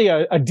actually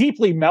a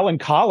deeply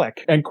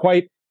melancholic and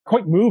quite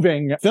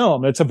moving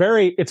film. It's a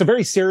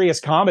very serious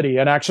comedy.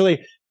 And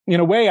actually, in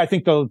a way, I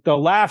think the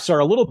laughs are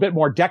a little bit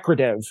more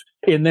decorative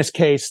in this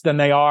case than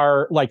they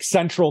are like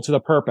central to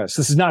the purpose.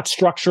 This is not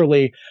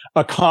structurally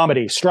a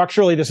comedy.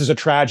 Structurally, this is a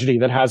tragedy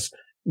that has,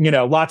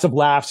 lots of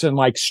laughs and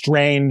like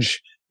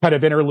strange kind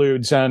of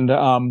interludes. And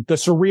the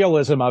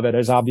surrealism of it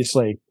is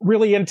obviously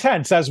really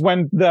intense, as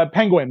when the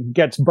penguin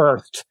gets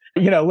birthed,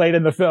 late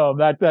in the film,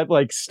 that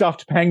like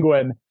stuffed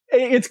penguin.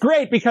 It's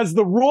great because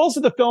the rules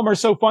of the film are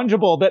so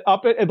fungible that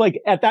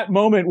at that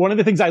moment, one of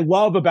the things I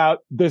love about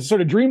the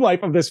sort of dream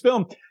life of this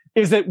film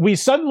is that we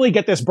suddenly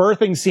get this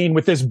birthing scene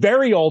with this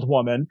very old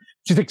woman.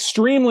 She's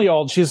extremely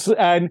old.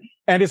 And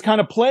is kind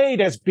of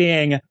played as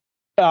being,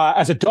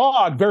 as a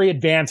dog, very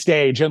advanced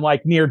age and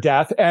like near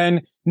death.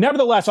 And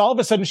nevertheless, all of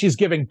a sudden she's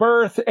giving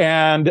birth,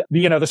 and,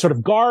 the sort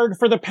of guard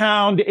for the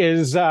pound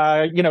is,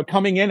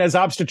 coming in as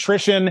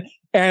obstetrician.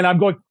 And I'm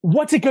going,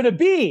 what's it going to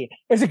be?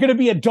 Is it going to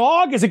be a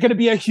dog? Is it going to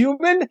be a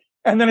human?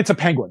 And then it's a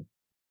penguin.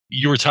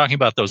 You were talking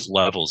about those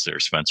levels there,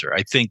 Spencer.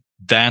 I think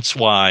that's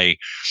why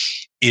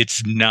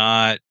it's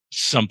not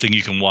something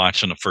you can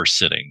watch on the first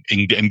sitting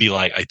and be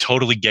like, I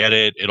totally get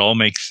it. It all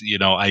makes,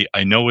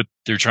 I know what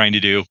they're trying to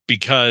do,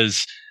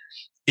 because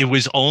it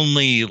was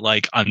only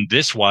like on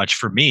this watch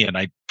for me, and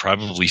I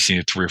probably seen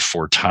it 3 or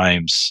 4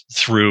 times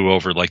through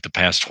over like the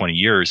past 20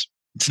 years.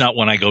 It's not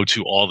one I go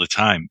to all the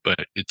time,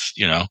 but it's,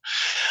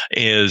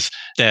 is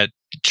that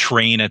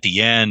train at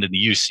the end, and the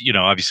use,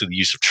 obviously the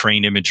use of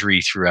train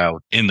imagery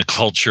throughout in the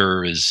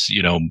culture is,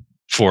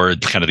 for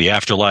kind of the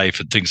afterlife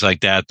and things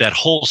like that. That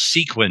whole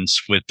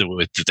sequence with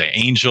the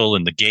angel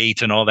and the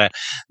gate and all that,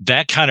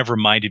 that kind of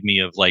reminded me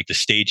of like the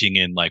staging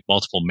in like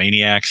Multiple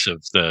Maniacs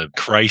of the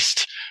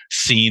Christ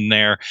scene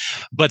there.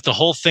 But the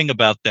whole thing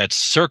about that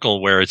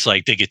circle where it's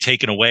like they get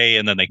taken away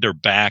and then they're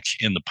back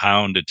in the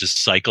pound, it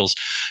just cycles,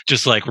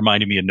 just like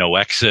reminded me of No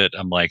Exit.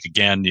 I'm like,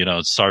 again,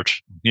 Sartre,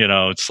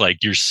 it's like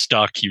you're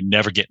stuck, you're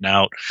never getting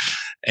out.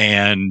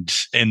 And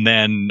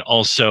then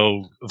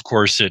also, of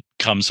course, it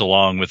comes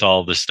along with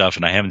all this stuff,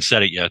 and I haven't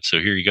said it yet, so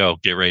here you go,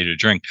 get ready to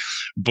drink.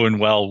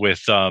 Buñuel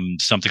with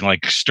something like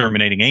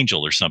Exterminating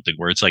Angel or something,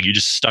 where it's like you're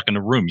just stuck in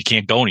a room, you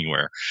can't go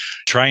anywhere.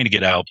 Trying to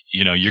get out,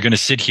 you're going to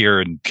sit here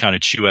and kind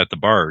of chew at the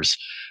bars.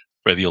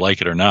 whether you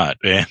like it or not.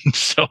 And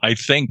so I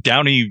think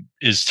Downey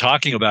is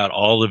talking about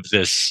all of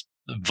this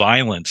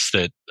violence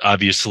that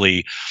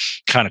obviously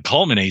kind of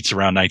culminates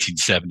around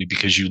 1970,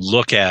 because you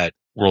look at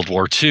World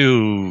War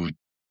II,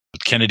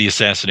 Kennedy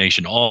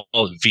assassination, all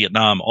of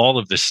Vietnam, all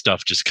of this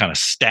stuff just kind of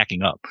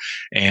stacking up.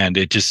 And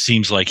it just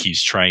seems like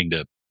he's trying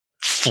to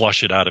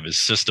flush it out of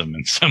his system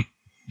in some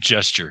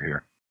gesture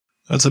here.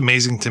 It's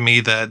amazing to me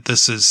that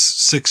this is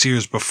 6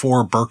 years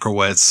before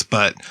Berkowitz,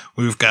 but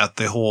we've got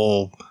the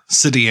whole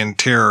City in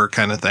Terror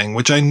kind of thing,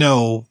 which I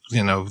know,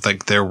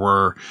 like there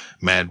were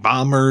mad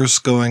bombers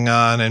going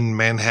on in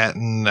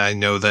Manhattan. I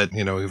know that,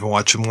 even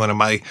watching one of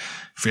my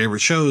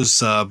favorite shows,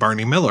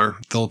 Barney Miller,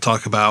 they'll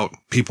talk about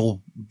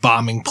people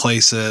bombing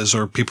places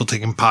or people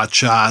taking pot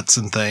shots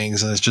and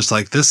things. And it's just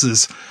like, this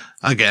is,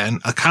 again,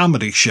 a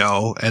comedy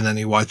show. And then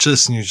you watch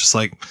this and you're just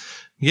like,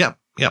 yep.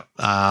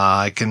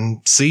 I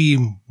can see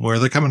where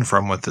they're coming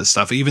from with this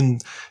stuff. Even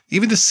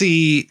to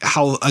see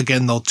how,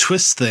 again, they'll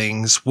twist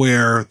things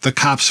where the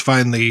cops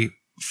finally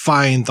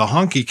find the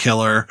honky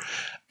killer,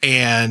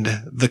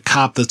 and the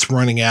cop that's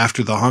running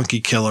after the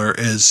honky killer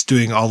is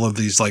doing all of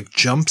these like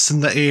jumps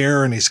in the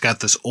air, and he's got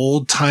this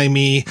old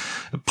timey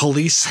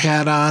police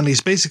hat on.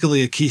 He's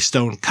basically a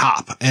Keystone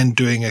Cop and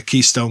doing a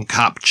Keystone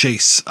Cop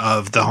chase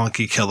of the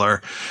honky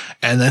killer.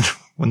 And then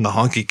when the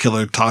honky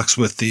killer talks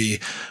with the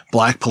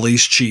black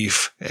police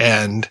chief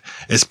and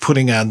is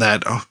putting on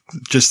that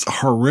just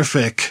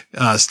horrific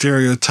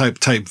stereotype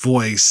type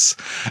voice,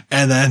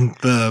 and then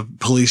the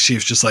police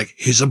chief's just like,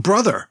 he's a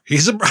brother.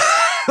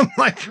 I'm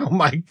like, oh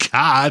my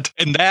God.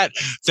 And that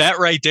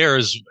right there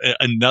is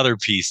another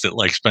piece that,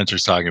 like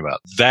Spencer's talking about,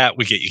 that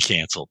would get you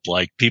canceled.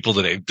 Like, people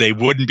that they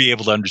wouldn't be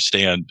able to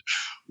understand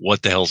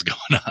what the hell's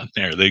going on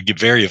there. They'd get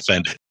very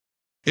offended.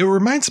 It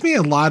reminds me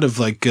a lot of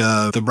like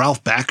the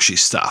Ralph Bakshi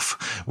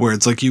stuff, where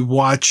it's like you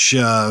watch,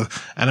 and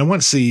I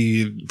want to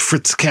see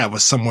Fritz Cat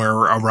was somewhere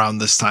around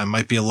this time,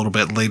 might be a little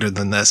bit later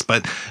than this,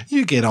 but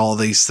you get all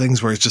these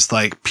things where it's just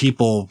like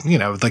people,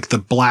 like the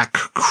Black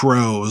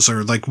Crows,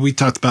 or like we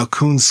talked about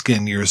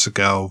Coonskin years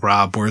ago,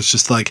 Rob, where it's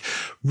just like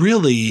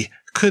really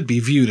could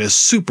be viewed as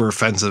super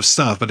offensive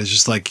stuff, but it's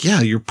just like,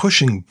 yeah, you're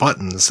pushing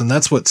buttons. And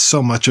that's what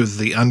so much of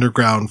the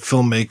underground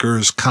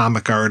filmmakers,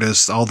 comic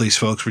artists, all these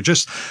folks were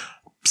just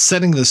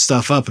setting this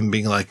stuff up and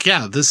being like,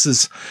 yeah, this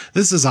is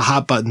a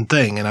hot button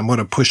thing, and I'm going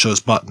to push those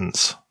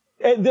buttons.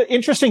 The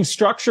interesting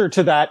structure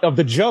to that of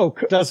the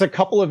joke does a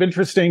couple of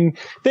interesting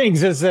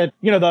things. Is that,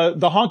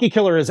 the honky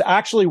killer is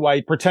actually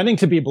white, pretending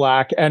to be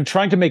black and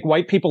trying to make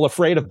white people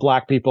afraid of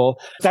black people.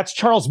 That's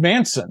Charles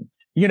Manson.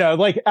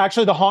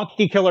 Actually the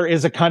honky killer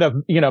is a kind of,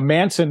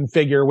 Manson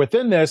figure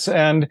within this.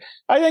 And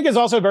I think is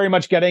also very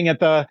much getting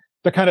at the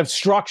kind of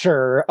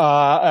structure,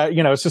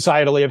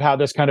 societally of how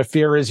this kind of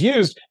fear is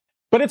used.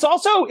 But it's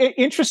also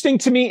interesting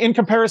to me in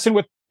comparison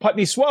with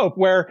Putney Swope,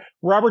 where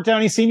Robert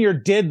Downey Sr.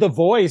 did the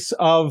voice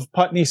of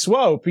Putney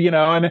Swope,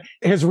 and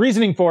his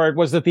reasoning for it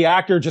was that the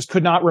actor just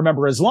could not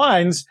remember his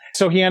lines.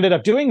 So he ended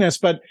up doing this.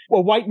 But a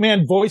white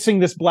man voicing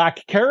this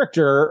black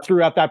character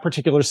throughout that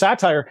particular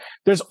satire,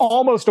 there's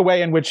almost a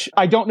way in which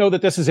I don't know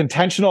that this is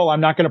intentional.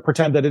 I'm not going to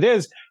pretend that it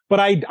is, but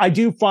I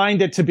do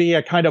find it to be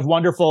a kind of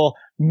wonderful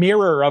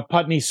mirror of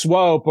Putney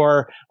Swope,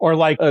 or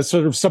like a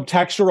sort of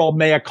subtextual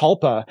mea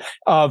culpa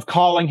of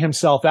calling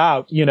himself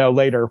out,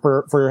 later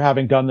for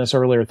having done this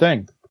earlier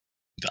thing.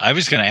 I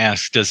was going to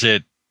ask, does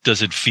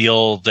it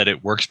feel that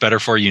it works better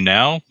for you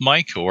now,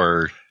 Mike,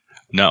 or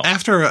no?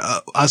 After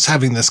us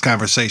having this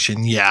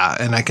conversation, yeah,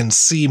 and I can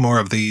see more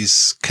of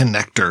these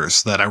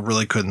connectors that I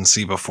really couldn't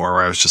see before,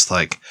 where I was just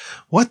like,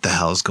 what the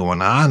hell is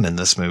going on in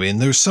this movie?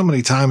 And there's so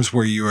many times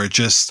where you are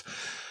just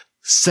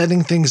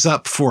setting things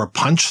up for a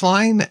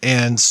punchline,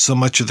 and so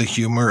much of the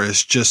humor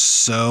is just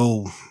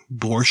so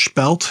borscht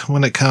belt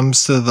when it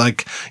comes to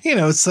like,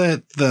 it's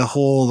that the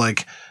whole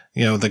like,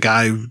 the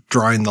guy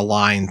drawing the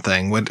line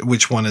thing.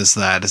 Which one is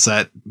that? Is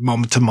that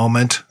Moment to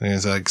Moment? And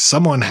it's like,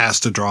 someone has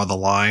to draw the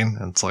line.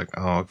 And it's like,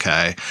 oh,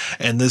 okay.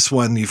 And this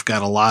one, you've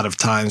got a lot of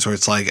times where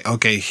it's like,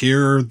 okay,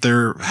 here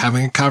they're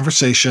having a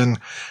conversation,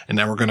 and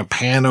then we're going to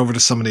pan over to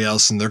somebody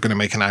else, and they're going to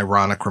make an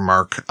ironic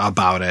remark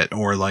about it,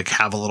 or like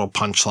have a little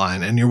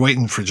punchline. And you're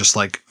waiting for just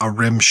like a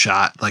rim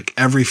shot, like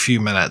every few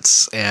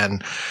minutes.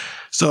 And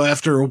so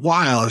after a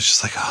while, I was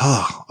just like,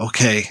 oh,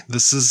 okay,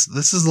 this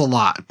is a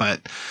lot,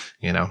 but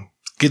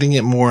getting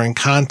it more in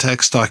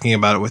context, talking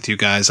about it with you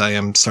guys, I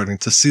am starting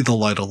to see the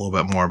light a little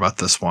bit more about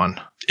this one.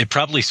 It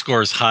probably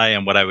scores high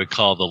on what I would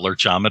call the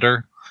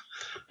lurchometer.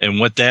 And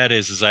what that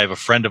is I have a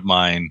friend of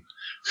mine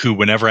who,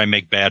 whenever I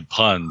make bad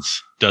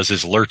puns, does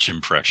his Lurch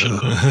impression.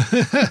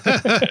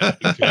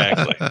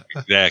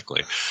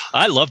 Exactly.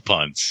 I love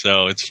puns,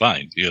 so it's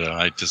fine.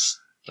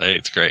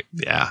 It's great.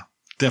 Yeah,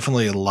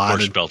 definitely a lot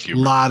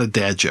of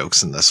dad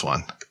jokes in this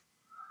one.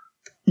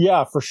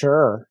 Yeah, for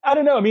sure. I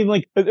don't know. I mean,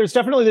 like, there's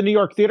definitely the New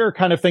York theater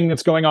kind of thing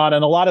that's going on.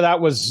 And a lot of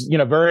that was,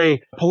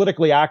 very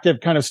politically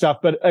active kind of stuff.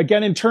 But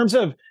again, in terms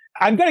of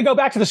I'm going to go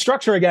back to the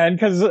structure again,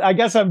 because I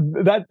guess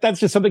that's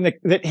just something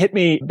that hit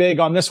me big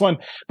on this one.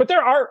 But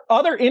there are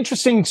other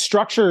interesting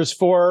structures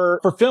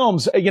for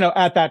films,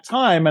 at that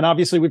time. And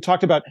obviously we've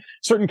talked about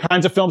certain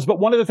kinds of films, but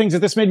one of the things that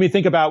this made me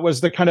think about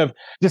was the kind of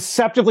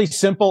deceptively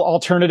simple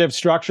alternative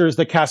structures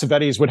that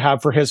Cassavetes would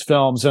have for his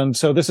films. And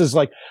so this is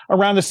like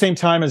around the same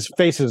time as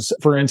Faces,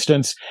 for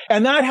instance.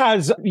 And that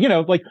has,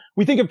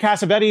 we think of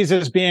Cassavetes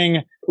as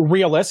being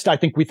realist. I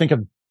think we think of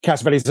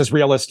Cassavetes is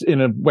realist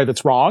in a way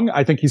that's wrong.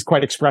 I think he's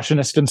quite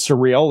expressionist and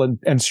surreal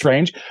and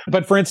strange.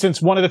 But for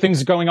instance, one of the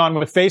things going on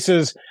with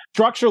Faces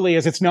structurally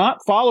is it's not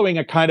following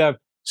a kind of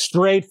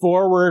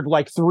straightforward,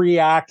 like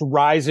 3-act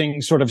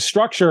rising sort of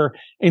structure.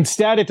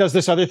 Instead, it does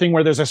this other thing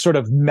where there's a sort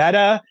of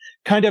meta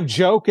kind of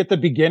joke at the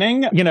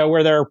beginning,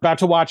 where they're about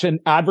to watch an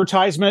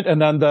advertisement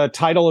and then the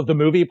title of the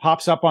movie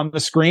pops up on the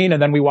screen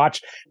and then we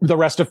watch the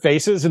rest of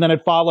Faces. And then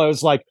it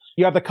follows like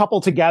you have the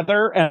couple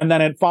together and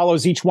then it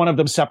follows each one of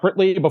them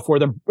separately before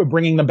them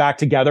bringing them back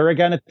together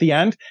again at the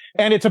end.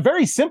 And it's a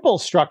very simple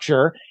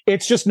structure.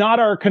 It's just not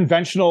our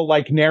conventional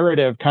like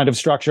narrative kind of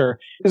structure.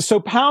 So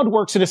Pound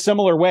works in a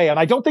similar way. And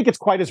I don't think it's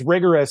quite as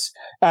rigorous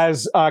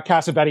as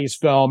Cassavetes'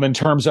 film in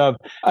terms of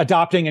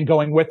adopting and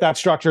going with that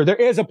structure. There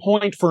is a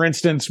point, for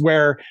instance,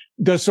 where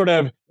the sort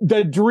of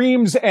the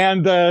dreams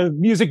and the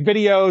music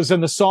videos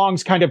and the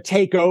songs kind of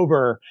take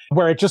over,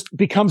 where it just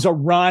becomes a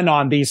run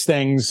on these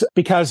things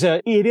because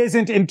it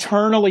isn't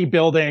internally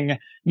building,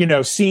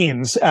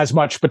 scenes as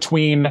much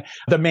between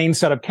the main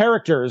set of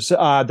characters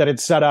that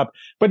it's set up.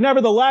 But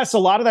nevertheless, a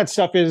lot of that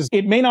stuff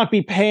it may not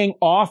be paying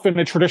off in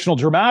a traditional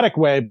dramatic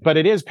way, but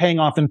it is paying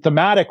off in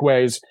thematic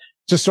ways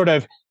to sort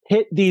of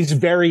hit these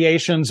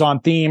variations on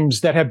themes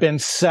that have been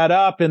set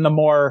up in the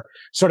more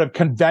sort of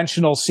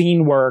conventional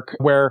scene work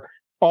where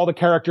all the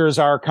characters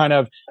are kind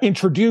of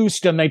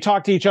introduced and they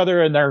talk to each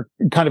other and they're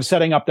kind of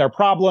setting up their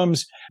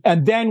problems.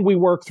 And then we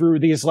work through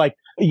these like,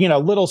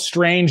 little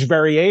strange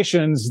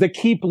variations that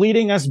keep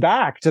leading us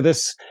back to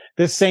this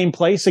same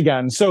place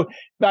again. So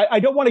I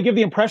don't want to give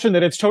the impression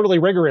that it's totally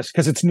rigorous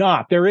because it's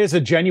not. There is a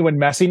genuine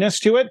messiness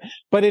to it,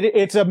 but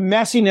it's a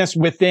messiness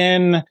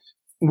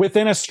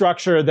within a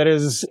structure that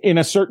is in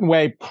a certain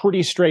way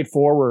pretty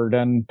straightforward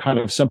and kind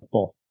of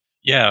simple.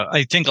 Yeah,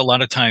 I think a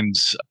lot of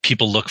times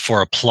people look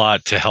for a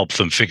plot to help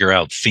them figure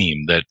out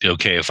theme that,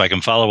 okay, if I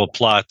can follow a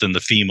plot, then the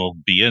theme will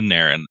be in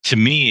there. And to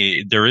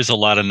me, there is a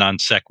lot of non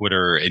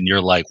sequitur and you're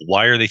like,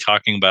 why are they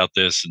talking about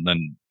this? And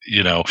then,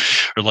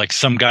 or like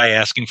some guy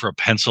asking for a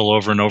pencil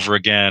over and over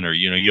again, or,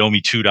 you owe me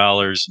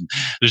 $2. And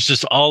there's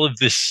just all of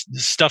this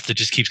stuff that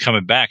just keeps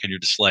coming back. And you're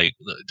just like,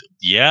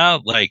 yeah,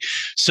 like,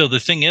 so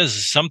the thing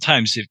is,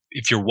 sometimes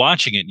if you're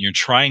watching it and you're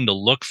trying to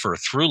look for a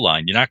through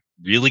line, you're not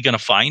really going to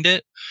find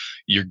it.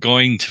 You're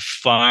going to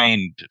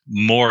find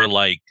more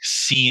like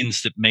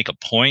scenes that make a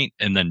point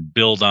and then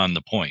build on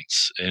the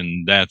points.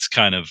 And that's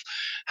kind of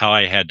how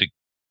I had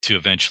to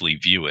eventually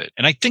view it.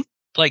 And I think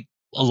like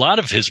a lot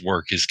of his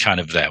work is kind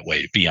of that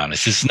way, to be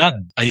honest. It's not,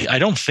 I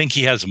don't think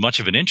he has much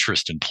of an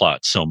interest in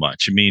plot so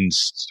much. I mean,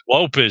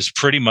 Swope is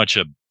pretty much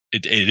it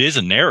is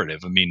a narrative.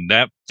 I mean,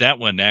 that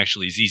one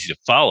actually is easy to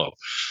follow,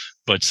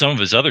 but some of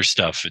his other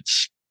stuff,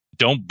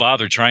 don't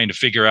bother trying to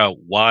figure out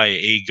why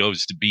A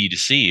goes to B to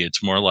C.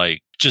 It's more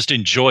like just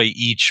enjoy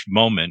each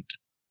moment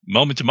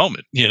to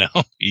moment,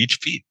 each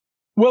beat.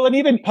 Well, and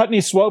even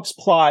Putney Swope's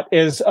plot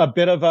is a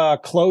bit of a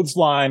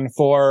clothesline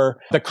for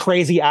the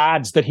crazy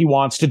ads that he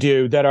wants to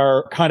do that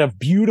are kind of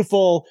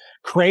beautiful,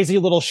 crazy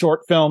little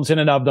short films in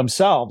and of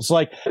themselves.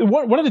 Like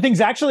one of the things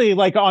actually,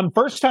 like on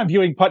first time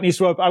viewing Putney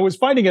Swope, I was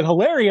finding it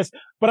hilarious,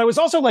 but I was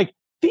also like,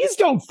 these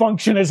don't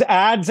function as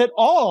ads at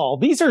all.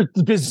 These are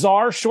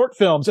bizarre short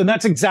films. And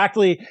that's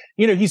exactly,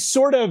 he's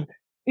sort of,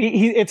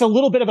 it's a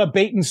little bit of a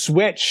bait and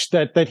switch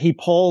that he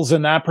pulls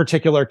in that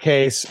particular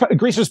case.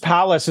 Greaser's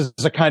Palace is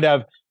a kind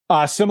of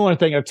similar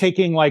thing of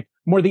taking like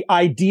more the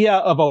idea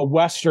of a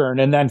Western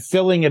and then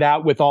filling it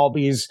out with all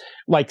these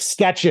like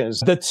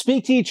sketches that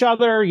speak to each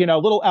other,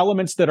 little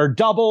elements that are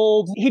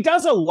doubled. He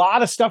does a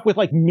lot of stuff with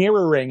like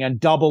mirroring and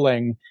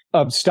doubling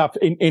of stuff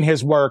in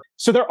his work.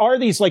 So there are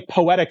these like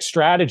poetic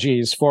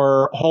strategies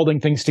for holding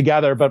things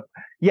together. But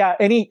yeah,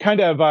 any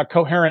kind of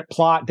coherent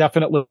plot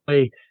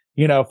definitely,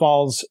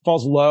 falls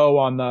low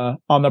on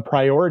the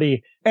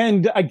priority.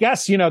 And I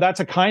guess, that's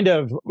a kind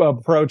of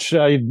approach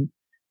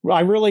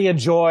I really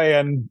enjoy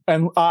and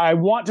I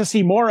want to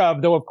see more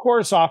of, though, of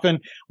course, often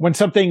when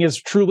something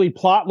is truly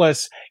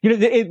plotless,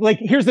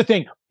 here's the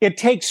thing. It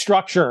takes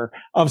structure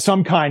of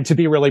some kind to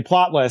be really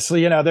plotless.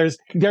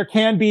 There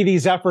can be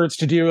these efforts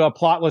to do a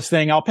plotless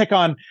thing. I'll pick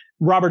on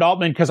Robert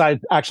Altman because I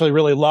actually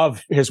really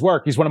love his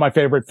work. He's one of my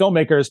favorite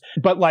filmmakers.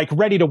 But like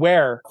Ready to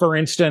Wear, for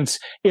instance,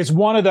 is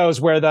one of those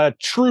where the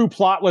true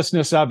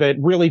plotlessness of it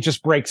really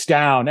just breaks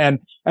down. And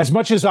as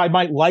much as I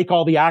might like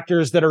all the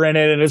actors that are in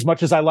it, and as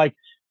much as I like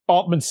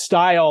Altman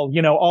style,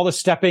 all the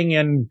stepping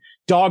and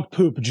dog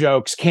poop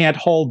jokes can't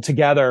hold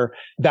together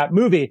that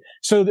movie.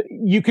 So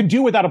you can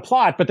do without a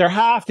plot, but there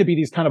have to be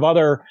these kind of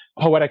other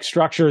poetic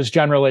structures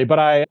generally. But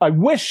I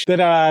wish that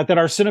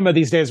our cinema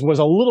these days was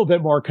a little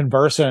bit more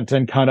conversant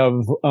and kind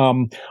of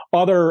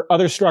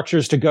other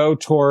structures to go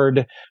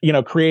toward,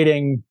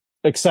 creating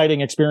exciting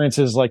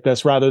experiences like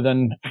this rather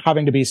than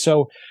having to be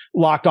so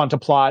locked onto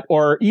plot,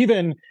 or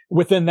even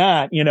within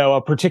that,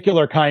 a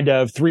particular kind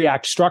of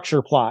 3-act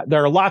structure plot.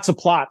 There are lots of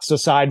plots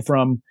aside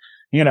from,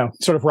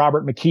 sort of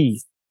Robert McKee.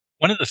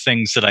 One of the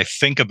things that I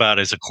think about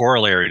as a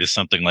corollary to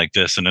something like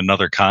this in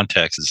another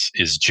context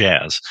is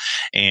jazz.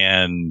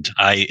 And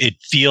it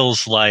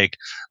feels like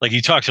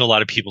you talk to a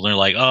lot of people and they're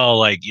like, oh,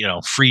 like,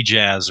 free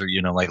jazz, or,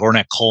 like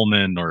Ornette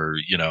Coleman, or,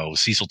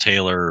 Cecil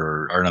Taylor,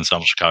 or Art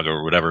Ensemble Chicago,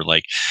 or whatever,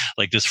 like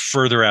this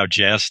further out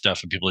jazz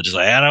stuff. And people are just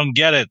like, I don't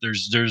get it.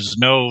 There's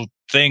no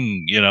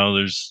thing,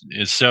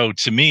 so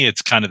to me,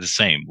 it's kind of the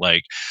same.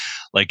 Like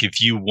if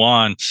you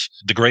want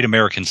the Great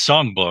American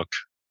Songbook,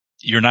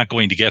 you're not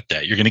going to get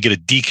that. You're going to get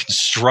a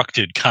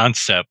deconstructed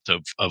concept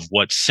of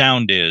what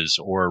sound is,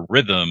 or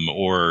rhythm,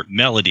 or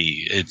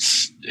melody.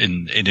 It's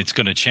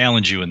going to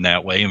challenge you in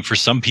that way. And for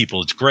some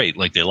people, it's great.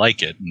 Like, they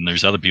like it. And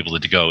there's other people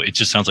that go, it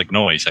just sounds like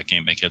noise. I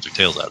can't make heads or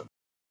tails out of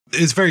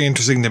it. It's very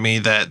interesting to me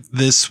that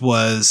this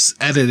was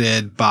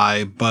edited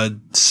by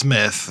Bud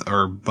Smith,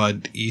 or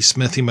Bud E.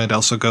 Smith, he might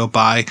also go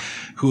by,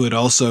 who had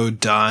also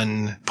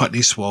done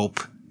Putney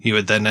Swope. He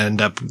would then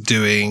end up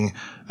doing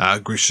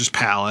Grisha's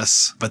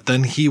Palace, but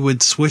then he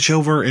would switch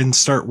over and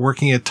start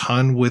working a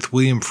ton with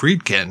William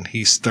Friedkin.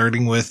 He's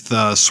starting with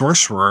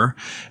Sorcerer,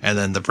 and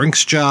then The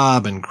Brinks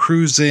Job, and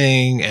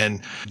Cruising,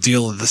 and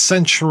Deal of the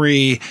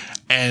Century.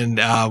 And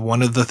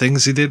one of the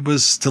things he did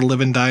was To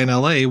Live and Die in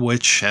L.A.,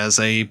 which has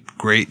a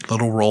great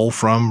little role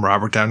from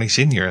Robert Downey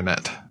Sr. in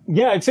it.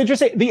 Yeah, it's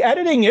interesting. The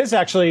editing is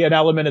actually an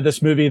element of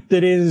this movie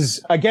that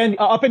is, again,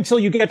 up until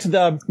you get to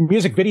the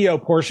music video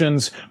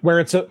portions where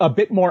it's a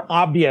bit more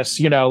obvious,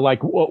 like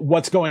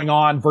what's going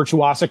on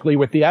virtuosically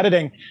with the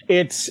editing.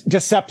 It's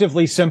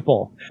deceptively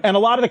simple. And a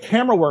lot of the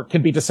camera work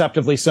can be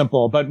deceptively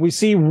simple, but we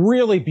see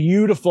really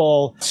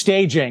beautiful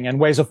staging and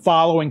ways of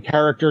following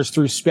characters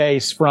through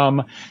space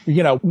from,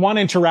 one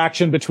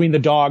interaction between the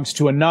dogs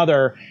to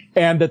another.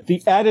 And that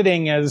the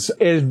editing is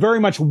very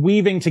much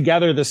weaving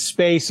together the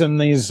space and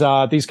these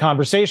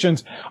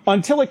conversations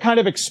until it kind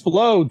of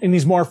explodes in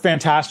these more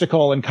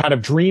fantastical and kind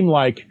of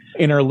dreamlike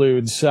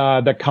interludes,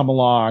 that come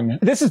along.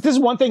 This is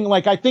one thing,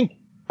 like, I think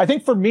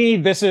for me,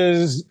 this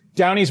is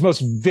Downey's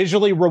most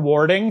visually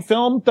rewarding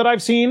film that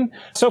I've seen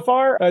so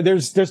far.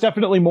 There's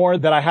definitely more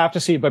that I have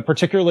to see, but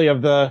particularly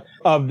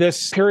of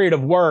this period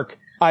of work,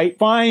 I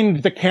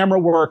find the camera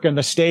work and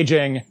the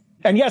staging.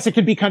 And yes, it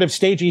could be kind of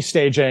stagey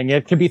staging.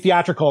 It can be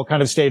theatrical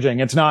kind of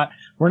staging.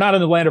 We're not in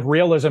the land of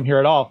realism here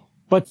at all.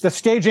 But the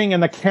staging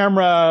and the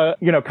camera,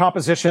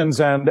 compositions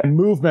and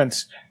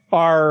movements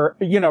are,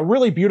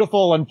 really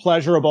beautiful and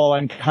pleasurable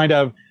and kind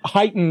of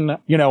heighten,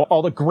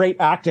 all the great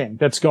acting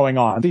that's going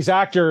on. These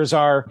actors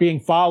are being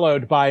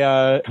followed by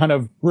a kind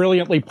of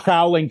brilliantly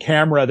prowling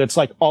camera that's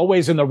like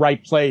always in the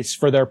right place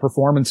for their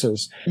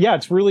performances. Yeah,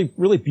 it's really,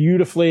 really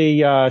beautifully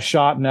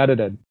shot and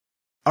edited.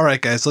 All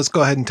right, guys, let's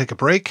go ahead and take a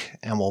break,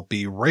 and we'll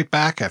be right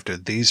back after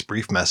these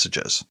brief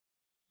messages.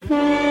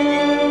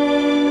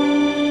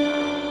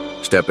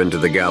 Step into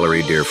the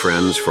gallery, dear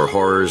friends, for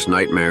horrors,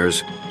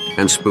 nightmares,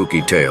 and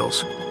spooky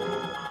tales.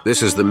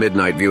 This is the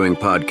Midnight Viewing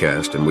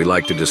Podcast, and we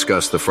like to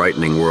discuss the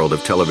frightening world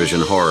of television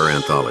horror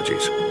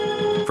anthologies.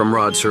 From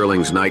Rod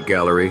Serling's Night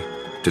Gallery,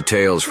 to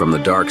Tales from the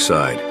Dark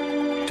Side,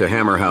 to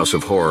Hammer House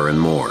of Horror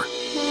and more.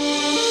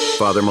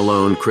 Father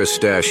Malone, Chris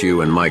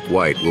Stashew, and Mike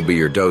White will be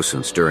your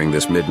docents during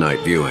this midnight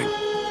viewing.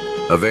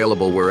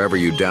 Available wherever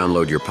you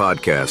download your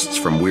podcasts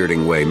from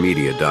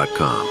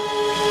weirdingwaymedia.com.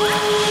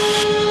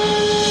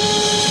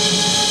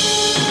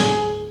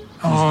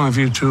 How long have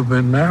you two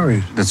been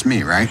married? That's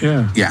me, right?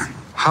 Yeah. Yeah.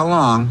 How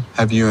long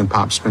have you and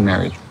Pops been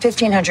married?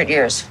 1,500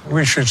 years.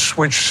 We should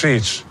switch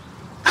seats.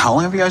 How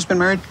long have you guys been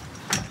married?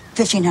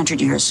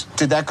 1,500 years.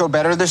 Did that go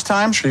better this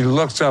time? She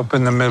looked up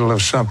in the middle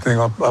of something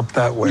up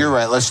that way. You're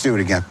right. Let's do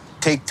it again.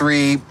 Take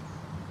 3,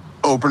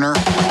 opener.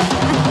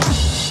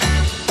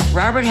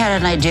 Robert had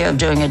an idea of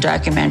doing a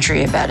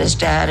documentary about his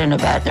dad and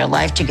about their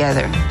life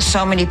together.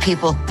 So many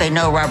people, they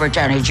know Robert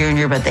Downey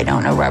Jr., but they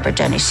don't know Robert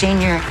Downey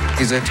Sr.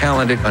 He's a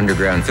talented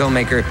underground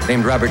filmmaker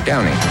named Robert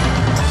Downey.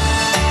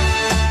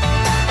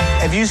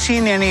 Have you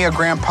seen any of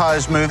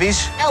Grandpa's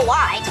movies? No,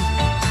 why?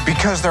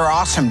 Because they're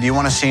awesome. Do you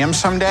want to see them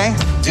someday?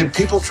 Did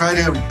people try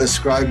to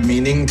ascribe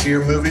meaning to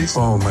your movies?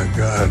 Oh, my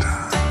God.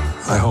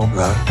 I hope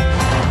not.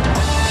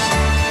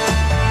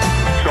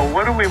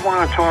 What do we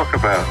want to talk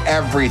about?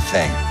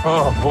 Everything.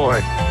 Oh,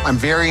 boy. I'm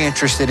very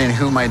interested in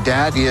who my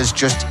dad is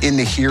just in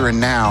the here and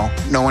now.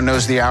 No one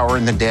knows the hour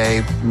in the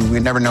day. We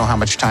never know how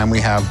much time we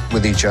have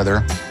with each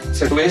other.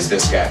 So who is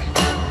this guy?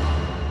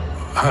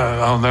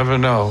 I'll never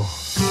know.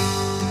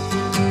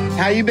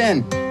 How you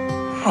been?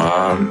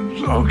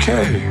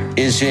 Okay.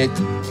 Is it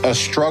a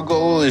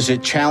struggle? Is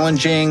it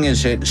challenging?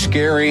 Is it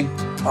scary?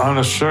 on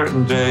a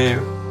certain day,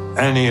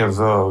 any of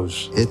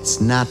those. It's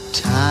not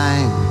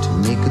time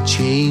to make a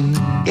change.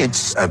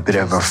 It's a bit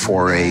of a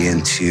foray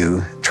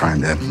into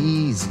trying to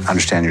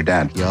understand your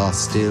dad. You're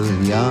still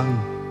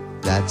young.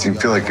 Do you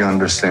feel like you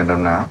understand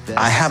him now?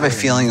 I have a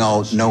feeling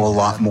I'll know a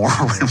lot more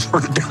when we're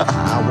done.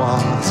 I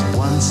was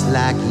once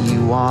like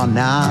you are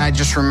now. I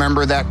just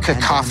remember that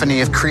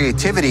cacophony of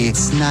creativity,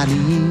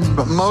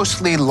 but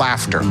mostly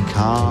laughter.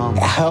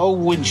 How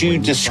would you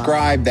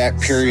describe that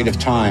period of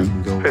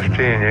time? 15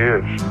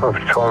 years of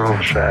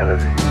total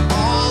sanity.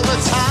 All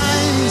the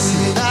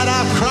times that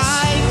I've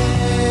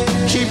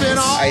cried, keeping on.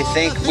 I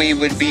think we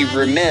would be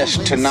remiss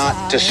to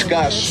not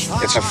discuss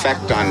its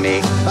effect on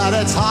me. But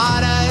it's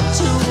harder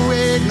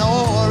to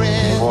ignore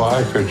it. Well,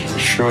 I could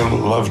sure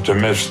love to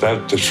miss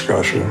that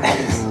discussion.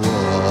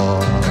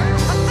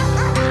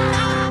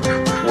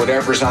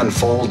 Whatever's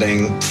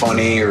unfolding,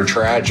 funny or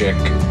tragic,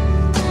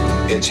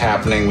 it's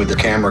happening with the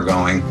camera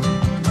going.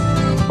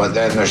 But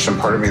then there's some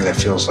part of me that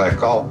feels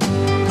like, oh,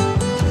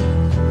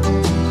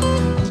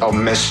 I'll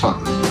miss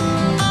something.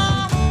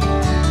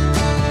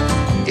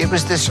 It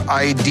was this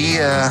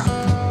idea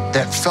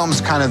that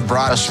films kind of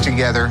brought us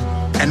together,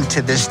 and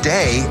to this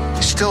day,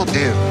 still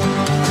do.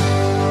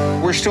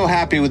 We're still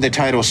happy with the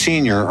title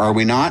Senior, are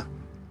we not?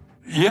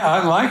 Yeah,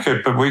 I like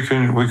it, but we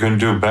can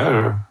do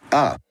better.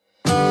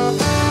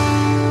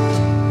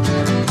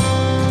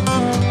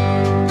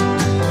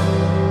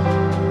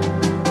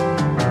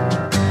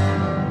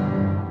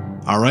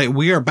 All right,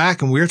 we are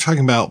back and we're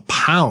talking about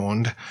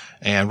Pound.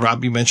 And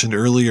Rob, you mentioned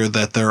earlier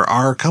that there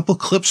are a couple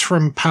clips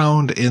from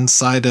Pound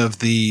inside of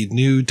the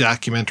new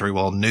documentary,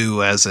 well,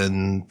 new as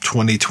in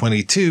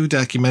 2022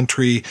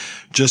 documentary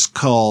just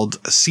called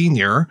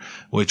Senior,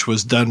 which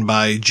was done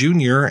by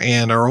Junior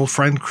and our old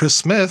friend Chris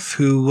Smith,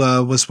 who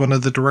was one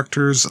of the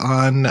directors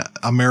on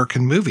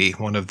American Movie,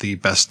 one of the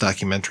best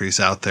documentaries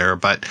out there.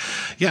 But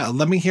yeah,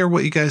 let me hear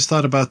what you guys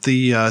thought about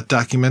the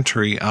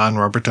documentary on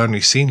Robert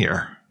Downey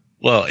Sr.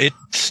 Well, it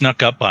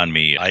snuck up on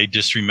me. I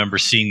just remember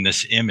seeing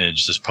this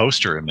image, this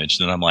poster image,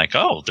 and I'm like,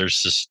 oh,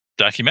 there's this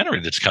documentary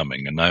that's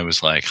coming. And I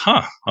was like,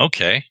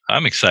 okay,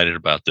 I'm excited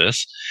about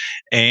this.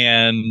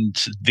 And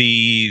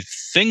the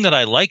thing that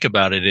I like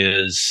about it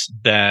is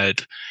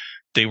that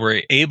they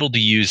were able to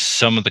use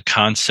some of the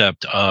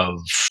concept of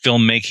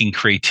filmmaking,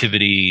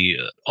 creativity,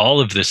 all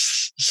of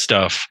this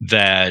stuff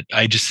that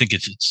I just think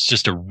it's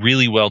just a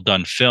really well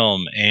done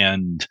film.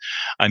 And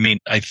I mean,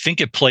 I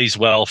think it plays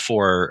well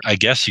for, I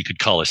guess you could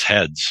call us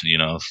heads,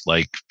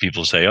 like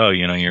people say, oh,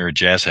 you're a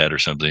jazz head or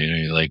something,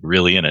 you're like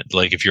really in it.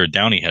 Like if you're a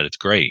Downey head, it's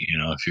great,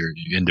 if you're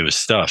into his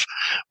stuff.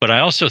 But I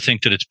also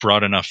think that it's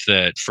broad enough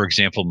that, for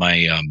example,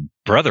 my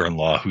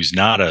brother-in-law, who's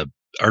not a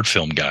art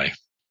film guy,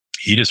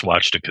 he just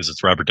watched it because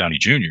it's Robert Downey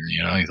Jr.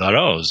 He thought,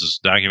 oh, this is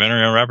a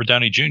documentary on Robert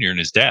Downey Jr. and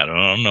his dad.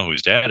 I don't know who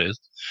his dad is.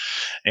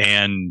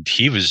 And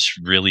he was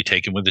really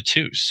taken with it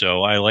too.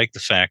 So I like the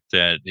fact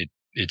that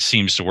it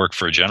seems to work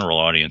for a general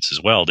audience as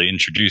well to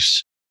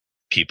introduce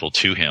people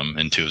to him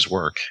and to his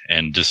work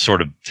and just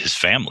sort of his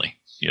family,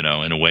 in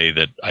a way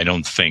that I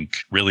don't think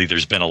really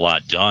there's been a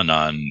lot done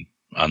on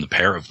the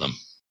pair of them.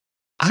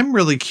 I'm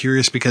really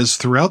curious because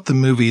throughout the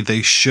movie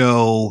they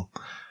show...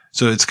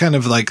 So it's kind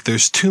of like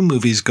there's two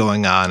movies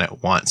going on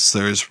at once.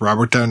 There's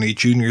Robert Downey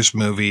Jr.'s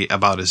movie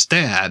about his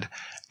dad,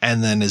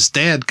 and then his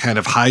dad kind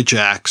of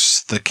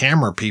hijacks the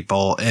camera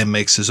people and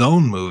makes his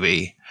own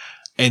movie.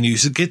 And you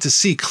get to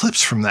see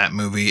clips from that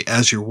movie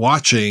as you're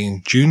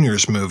watching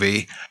Jr.'s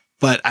movie.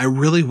 But I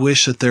really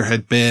wish that there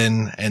had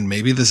been, and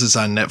maybe this is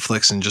on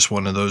Netflix and just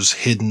one of those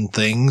hidden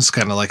things,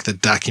 kind of like the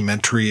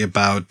documentary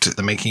about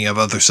the making of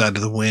Other Side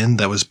of the Wind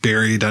that was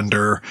buried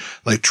under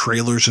like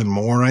trailers and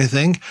more, I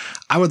think.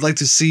 I would like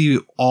to see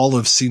all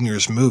of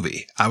Senior's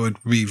movie. I would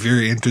be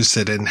very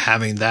interested in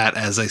having that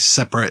as a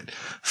separate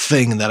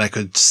thing that I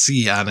could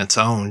see on its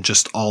own,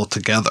 just all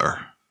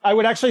together. I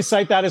would actually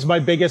cite that as my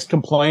biggest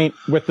complaint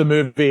with the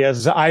movie,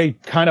 as I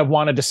kind of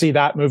wanted to see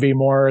that movie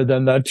more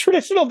than the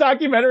traditional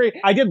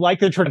documentary. I did like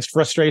the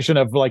frustration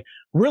of like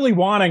really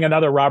wanting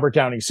another Robert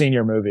Downey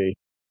Sr. movie.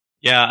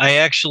 Yeah, I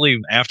actually,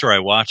 after I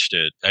watched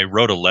it, I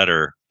wrote a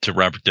letter to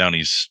Robert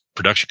Downey's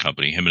production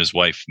company. Him and his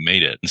wife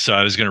made it. And so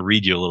I was going to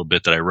read you a little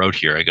bit that I wrote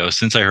here. I go,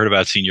 since I heard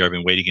about Senior, I've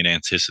been waiting in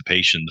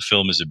anticipation. The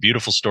film is a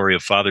beautiful story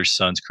of father's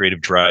son's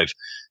creative drive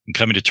and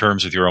coming to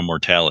terms with your own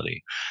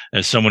mortality.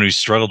 As someone who's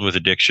struggled with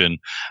addiction,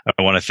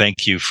 I want to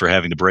thank you for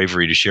having the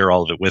bravery to share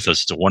all of it with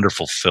us. It's a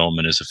wonderful film.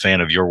 And as a fan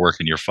of your work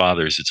and your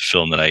father's, it's a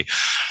film that I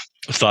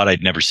thought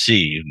I'd never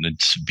see. And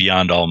it's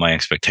beyond all my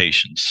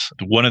expectations.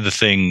 One of the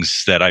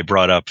things that I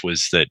brought up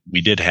was that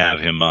we did have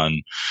him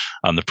on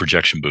the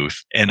projection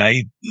booth. And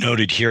I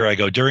noted here, I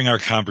go, during our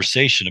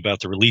conversation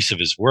about the release of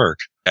his work,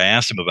 I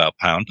asked him about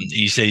Pound, and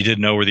he said he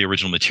didn't know where the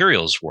original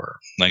materials were.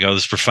 And I go,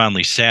 this is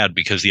profoundly sad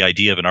because the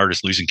idea of an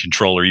artist losing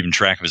control or even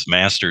track of his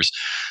masters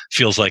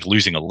feels like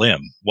losing a limb.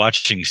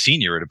 Watching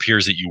Senior, it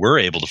appears that you were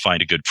able to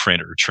find a good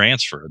print or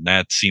transfer, and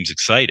that seems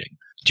exciting.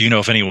 Do you know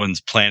if anyone's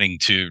planning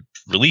to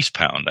release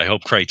Pound? I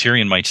hope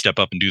Criterion might step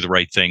up and do the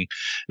right thing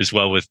as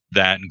well with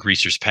that and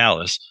Greaser's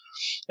Palace.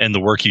 and the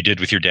work you did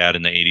with your dad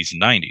in the 80s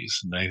and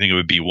 90s. And I think it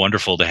would be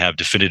wonderful to have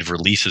definitive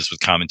releases with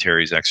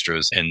commentaries,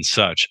 extras, and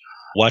such.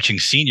 Watching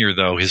Senior,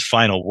 though, his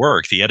final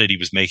work, the edit he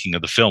was making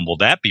of the film, will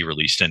that be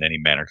released in any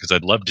manner? Because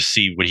I'd love to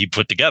see what he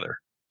put together.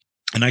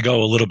 And I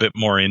go a little bit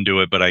more into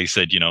it, but I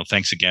said,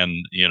 thanks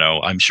again.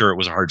 I'm sure it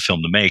was a hard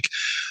film to make.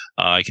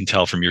 I can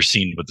tell from your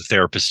scene with the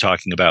therapist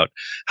talking about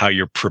how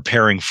you're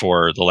preparing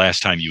for the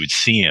last time you would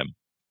see him.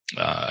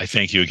 I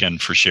thank you again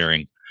for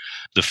sharing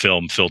the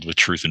film filled with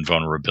truth and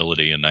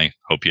vulnerability. And I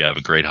hope you have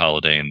a great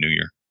holiday and New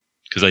Year,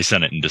 because I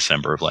sent it in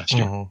December of last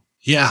year.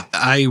 Yeah,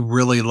 I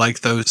really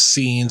like those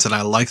scenes, and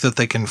I like that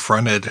they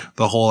confronted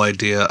the whole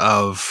idea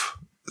of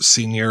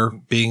Senior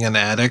being an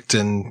addict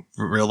and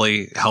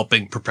really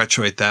helping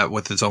perpetuate that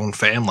with his own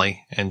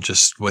family, and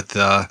just with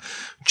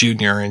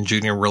Junior, and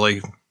Junior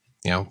really,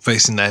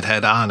 facing that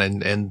head on,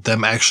 and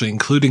them actually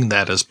including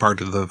that as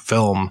part of the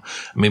film.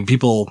 I mean,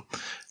 people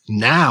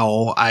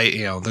now,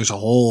 there's a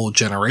whole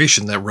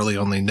generation that really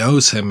only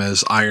knows him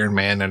as Iron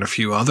Man and a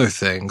few other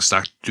things,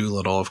 Dr.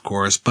 Dolittle, of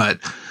course, but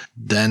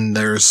then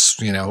there's,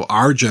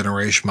 our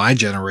generation, my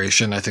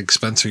generation. I think,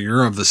 Spencer,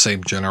 you're of the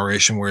same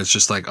generation, where it's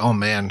just like, oh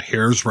man,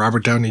 here's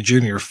Robert Downey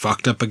Jr.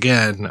 fucked up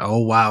again. Oh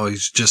wow,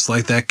 he's just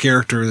like that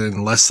character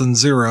in Less Than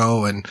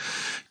Zero. And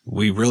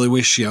we really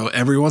wish,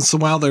 every once in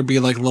a while there'd be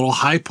like little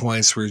high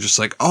points where you're just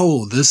like,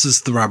 oh, this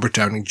is the Robert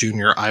Downey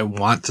Jr. I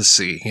want to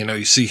see.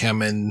 You see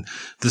him in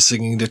The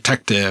Singing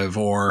Detective,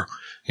 or,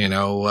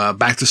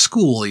 Back to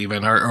School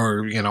even,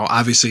 or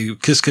obviously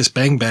Kiss Kiss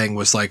Bang Bang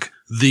was like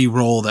the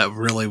role that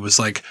really was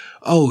like,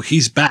 oh,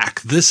 he's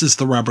back. This is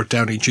the Robert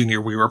Downey Jr.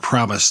 we were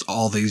promised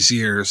all these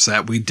years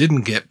that we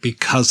didn't get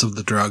because of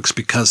the drugs,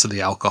 because of the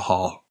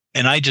alcohol.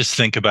 And I just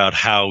think about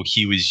how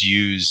he was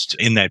used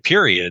in that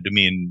period. I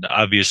mean,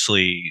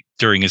 obviously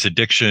during his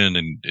addiction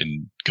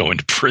and going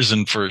to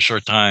prison for a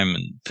short time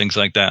and things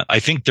like that. I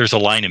think there's a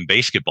line in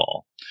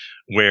Basketball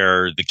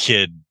where the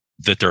kid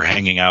that they're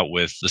hanging out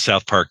with, the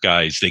South Park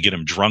guys, they get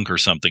him drunk or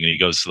something and he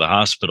goes to the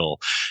hospital.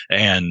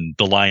 And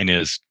the line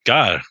is,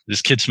 God,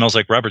 this kid smells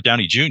like Robert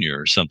Downey Jr.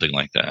 or something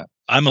like that.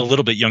 I'm a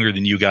little bit younger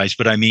than you guys,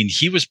 but I mean,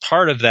 he was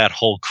part of that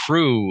whole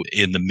crew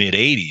in the mid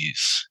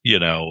 80s,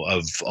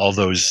 of all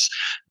those.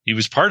 He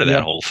was part of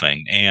that whole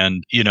thing.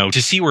 And,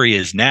 to see where he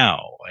is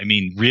now, I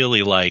mean,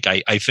 really, like,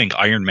 I think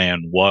Iron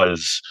Man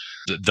was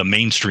the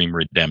mainstream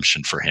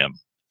redemption for him.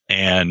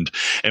 And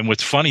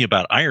what's funny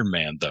about Iron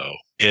Man, though,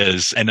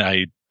 is, and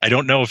I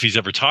don't know if he's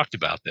ever talked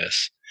about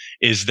this,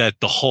 is that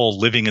the whole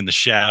living in the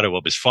shadow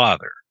of his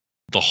father,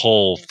 the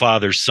whole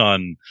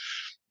father-son,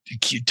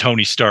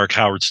 Tony Stark,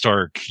 Howard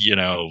Stark,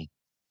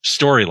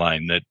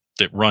 storyline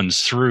that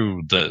runs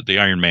through the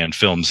Iron Man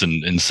films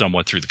and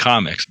somewhat through the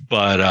comics.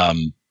 But,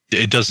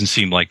 it doesn't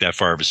seem like that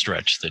far of a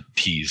stretch that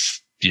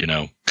he's,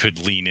 could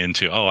lean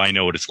into, oh, I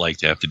know what it's like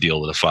to have to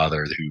deal with a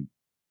father who,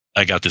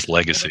 I got this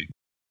legacy.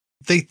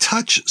 They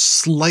touch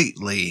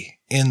slightly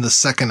in the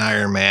second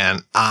Iron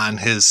Man on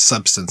his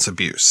substance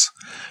abuse.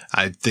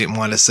 I didn't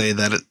want to say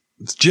that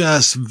it's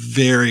just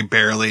very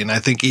barely. And I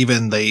think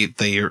even they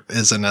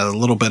is in a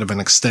little bit of an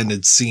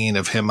extended scene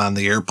of him on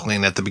the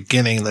airplane at the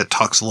beginning that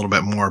talks a little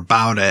bit more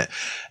about it.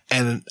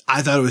 And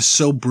I thought it was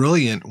so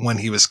brilliant when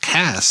he was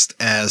cast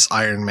as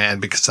Iron Man,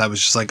 because I was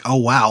just like, oh,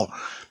 wow,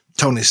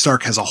 Tony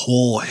Stark has a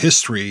whole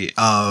history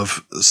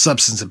of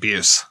substance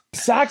abuse.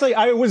 Exactly.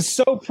 I was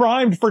so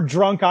primed for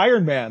drunk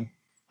Iron Man.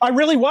 I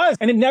really was.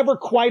 And it never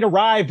quite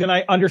arrived. And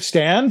I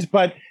understand.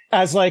 But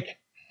as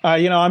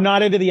I'm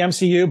not into the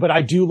MCU, but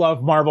I do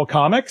love Marvel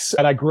comics,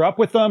 and I grew up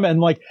with them. And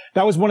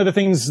that was one of the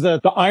things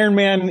that the Iron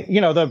Man,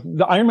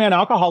 the Iron Man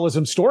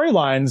alcoholism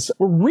storylines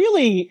were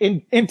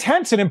really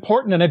intense and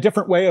important, in a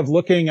different way of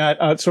looking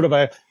at sort of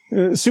a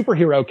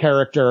superhero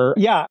character.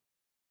 Yeah.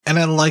 And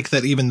I like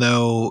that even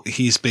though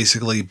he's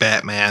basically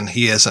Batman,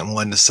 he isn't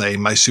one to say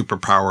my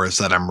superpower is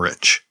that I'm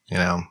rich,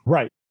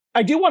 Right.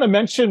 I do want to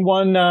mention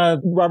one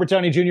Robert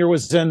Downey Jr.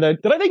 was in that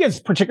I think is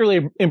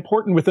particularly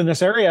important within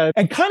this area,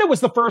 and kind of was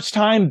the first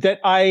time that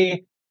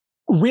I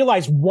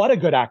realized what a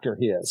good actor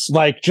he is,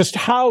 just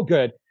how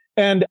good.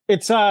 And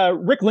it's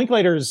Rick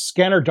Linklater's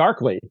Scanner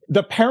Darkly,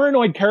 the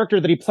paranoid character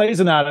that he plays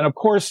in that. And of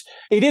course,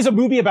 it is a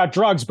movie about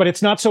drugs, but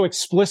it's not so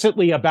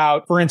explicitly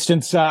about, for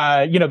instance,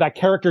 that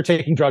character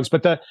taking drugs,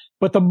 but the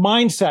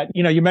mindset.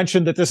 You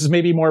mentioned that this is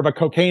maybe more of a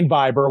cocaine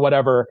vibe or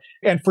whatever.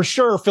 And for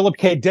sure, Philip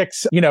K.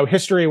 Dick's,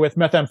 history with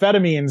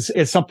methamphetamines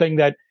is something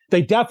that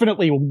they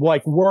definitely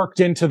worked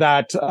into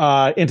that,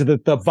 into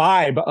the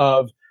vibe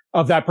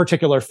of that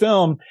particular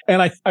film.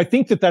 And I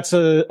think that that's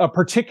a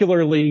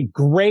particularly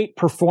great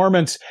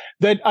performance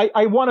that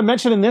I want to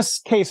mention in this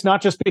case,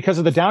 not just because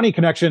of the Downey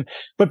connection,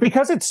 but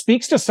because it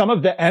speaks to some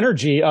of the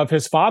energy of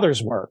his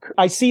father's work.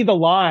 I see the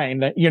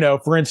line,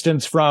 for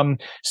instance, from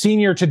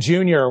Senior to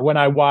Junior when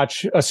I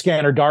watch A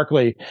Scanner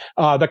Darkly,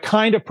 the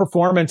kind of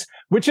performance,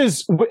 which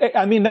is,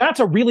 that's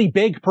a really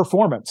big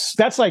performance.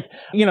 That's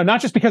not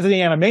just because of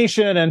the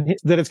animation and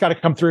that it's got to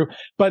come through,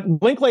 but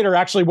Linklater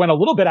actually went a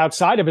little bit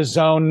outside of his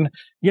own,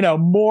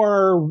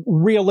 more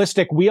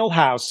realistic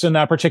wheelhouse in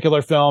that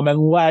particular film, and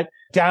let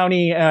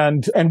Downey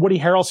and Woody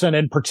Harrelson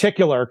in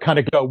particular kind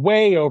of go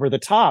way over the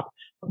top.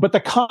 But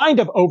the kind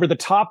of over the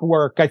top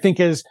work, I think,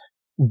 is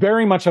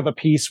very much of a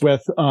piece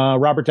with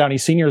Robert Downey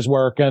Sr.'s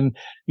work, and,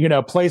 you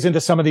know, plays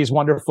into some of these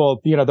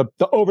wonderful, you know, the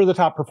over the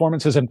top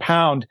performances in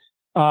Pound,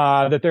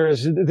 that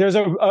there's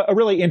a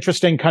really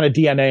interesting kind of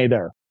DNA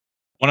there.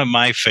 One of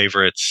my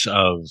favorites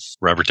of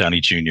Robert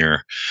Downey Jr.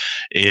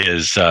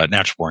 is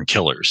Natural Born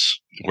Killers,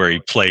 where he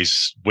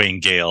plays Wayne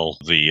Gale,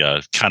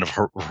 the kind of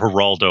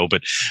Geraldo,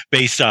 but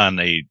based on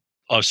a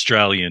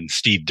Australian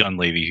Steve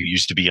Dunleavy who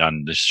used to be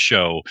on this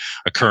show,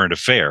 A Current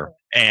Affair.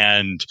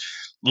 And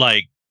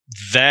like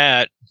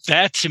that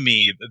to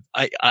me,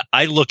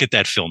 I look at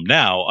that film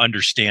now,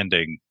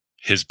 understanding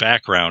his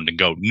background, and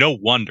go, no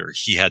wonder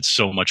he had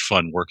so much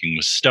fun working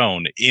with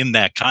Stone in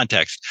that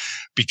context,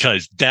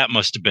 because that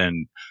must have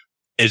been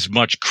as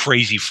much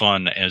crazy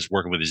fun as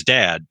working with his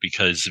dad,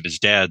 because of his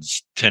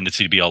dad's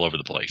tendency to be all over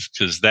the place.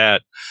 Because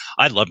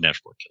I love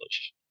Natural Born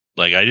Killers.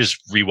 Like, I just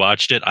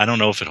rewatched it. I don't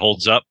know if it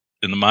holds up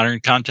in the modern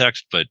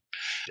context, but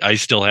I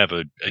still have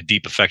a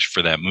deep affection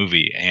for that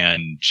movie,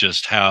 and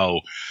just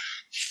how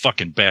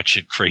fucking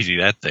batshit crazy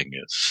that thing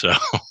is. So,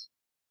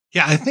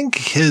 yeah, I think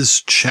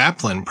his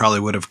Chaplin probably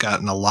would have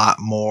gotten a lot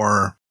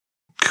more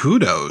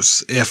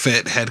kudos if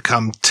it had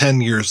come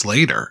 10 years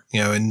later. You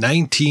know, in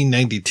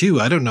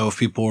 1992, I don't know if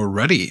people were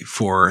ready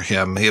for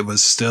him. It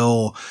was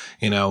still,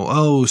 you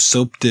know,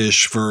 Soap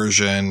Dish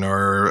version,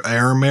 or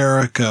Air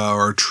America,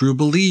 or True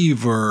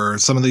Believer, or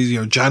some of these,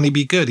 you know, Johnny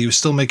Be Good. He was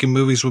still making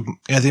movies with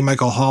Anthony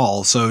Michael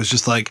Hall. So it was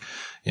just like,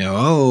 you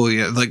know,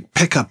 like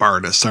Pickup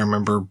Artists, I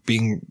remember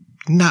being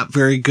not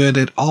very good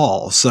at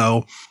all.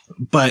 So,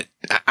 but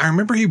I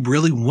remember he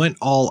really went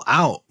all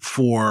out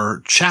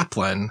for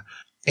Chaplin,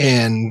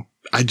 and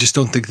I just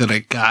don't think that I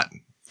got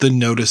the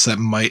notice that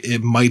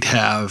it might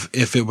have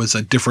if it was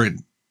a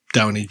different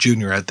Downey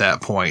Jr. at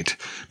that point.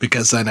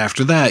 Because then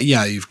after that,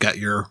 yeah, you've got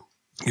your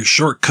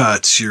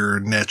Shortcuts, your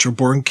Natural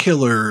Born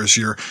Killers,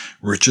 your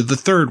Richard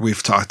III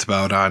we've talked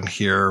about on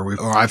here.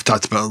 I've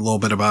talked about a little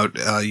bit about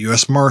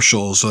U.S.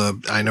 Marshals.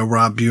 I know,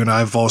 Rob, you and I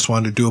have always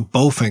wanted to do a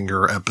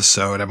Bowfinger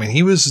episode. I mean,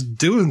 he was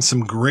doing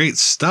some great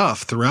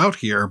stuff throughout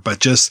here, but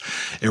just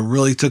it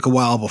really took a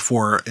while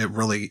before it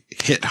really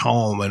hit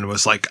home and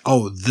was like,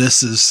 oh,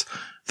 this is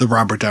the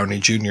Robert Downey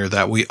Jr.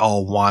 that we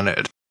all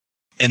wanted.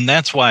 And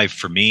that's why,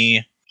 for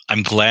me,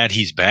 I'm glad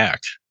he's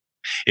back.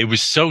 It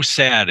was so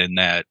sad in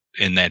that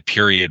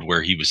period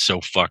where he was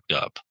so fucked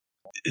up.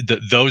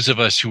 Those of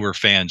us who were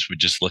fans would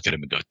just look at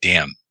him and go,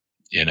 damn,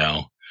 you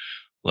know,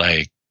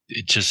 like,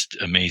 it's just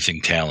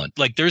amazing talent.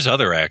 Like, there's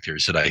other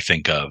actors that I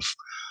think of,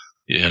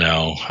 you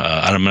know,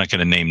 I'm not going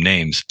to name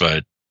names,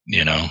 but,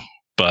 you know,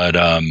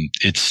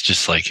 it's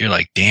just like, you're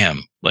like,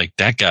 damn, like,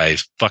 that guy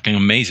is fucking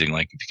amazing.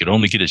 Like, if he could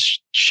only get his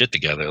shit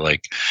together,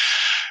 like,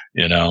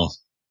 you know,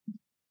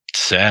 it's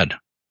sad.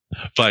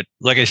 But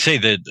like I say,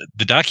 the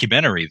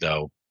documentary,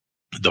 though,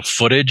 the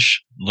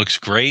footage looks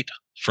great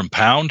from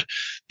Pound.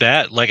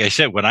 That, like I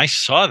said, when I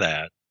saw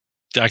that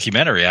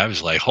documentary, I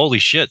was like, holy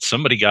shit,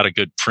 somebody got a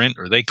good print,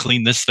 or they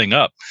cleaned this thing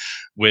up,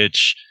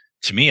 which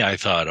to me, I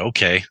thought,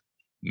 okay,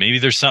 maybe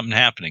there's something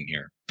happening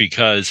here,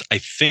 because I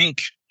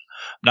think,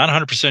 not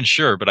 100%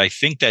 sure, but I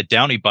think that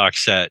Downey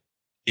box set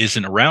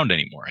isn't around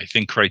anymore. I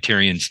think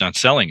Criterion's not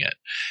selling it.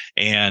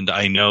 And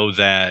I know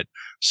that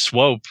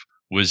Swope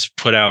was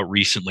put out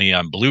recently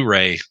on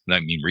Blu-ray. I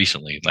mean,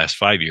 recently, last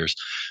 5 years,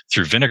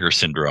 through Vinegar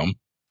Syndrome.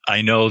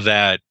 I know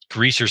that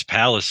Greaser's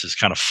Palace is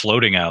kind of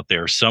floating out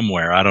there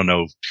somewhere. I don't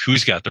know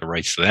who's got the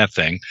rights to that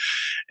thing.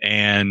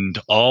 And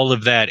all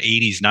of that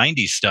 80s,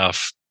 90s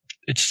stuff,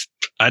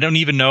 I don't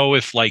even know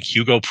if, like,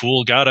 Hugo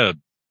Pool got a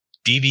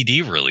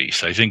DVD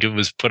release. I think it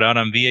was put out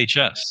on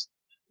VHS.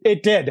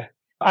 It did.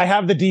 I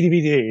have the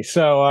DVD,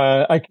 so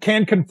I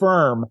can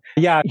confirm.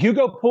 Yeah,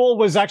 Hugo Pool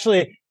was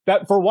actually,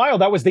 that for a while,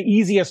 that was the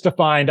easiest to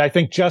find, I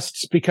think,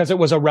 just because it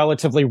was a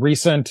relatively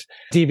recent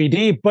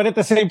DVD. But at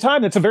the same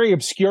time, it's a very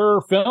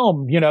obscure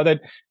film, you know, that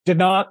did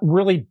not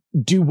really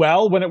do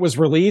well when it was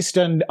released,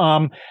 and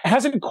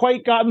hasn't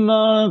quite gotten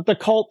the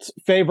cult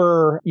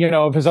favor, you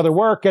know, of his other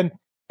work. And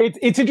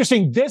it's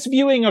interesting. This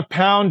viewing of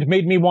Pound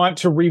made me want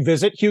to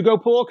revisit Hugo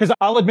Pool, because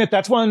I'll admit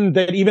that's one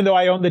that, even though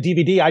I own the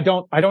DVD, I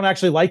don't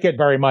actually like it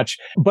very much.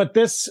 But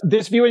this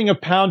viewing of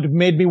Pound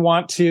made me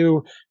want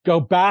to go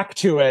back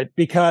to it,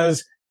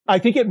 because I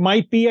think it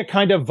might be a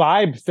kind of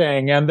vibe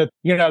thing. And that,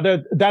 you know,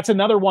 that's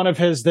another one of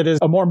his that is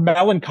a more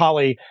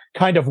melancholy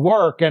kind of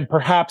work. And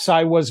perhaps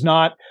I was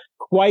not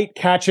quite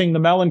catching the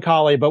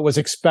melancholy, but was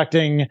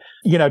expecting,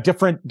 you know,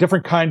 different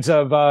kinds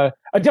of,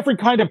 a different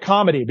kind of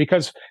comedy,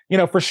 because, you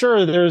know, for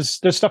sure there's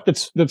stuff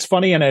that's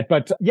funny in it.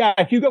 But yeah,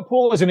 Hugo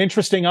Pool is an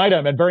interesting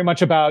item, and very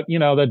much about, you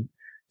know, the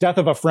death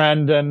of a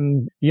friend,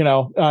 and, you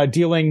know,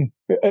 dealing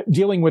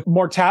with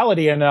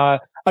mortality, and,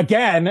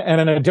 again,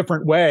 and in a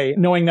different way,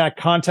 knowing that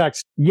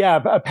context.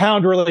 Yeah, a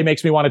Pound really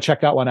makes me want to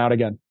check that one out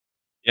again.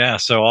 Yeah.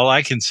 So all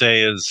I can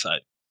say is,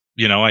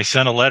 you know, I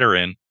sent a letter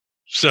in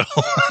So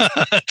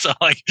it's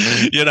like,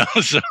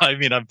 so I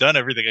mean, I've done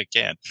everything I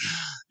can.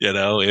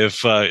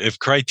 If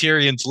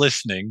Criterion's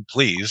listening,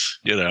 please,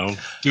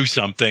 do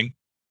something.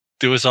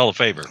 Do us all a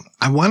favor.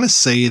 I want to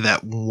say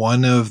that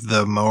one of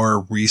the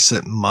more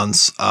recent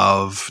months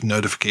of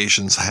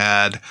notifications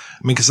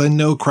because I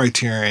know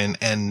Criterion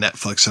and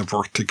Netflix have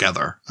worked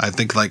together. I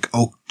think like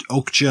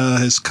Okja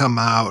has come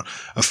out.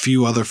 A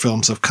few other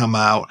films have come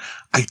out.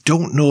 I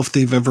don't know if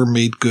they've ever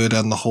made good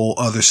on the whole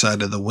Other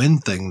Side of the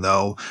Wind thing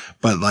though,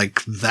 but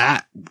like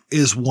that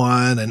is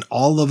one, and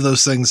all of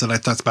those things that I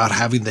thought about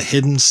having the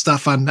hidden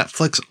stuff on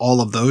Netflix,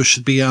 all of those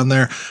should be on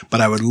there.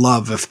 But I would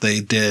love if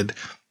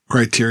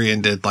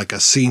Criterion did like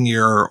a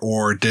senior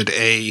or did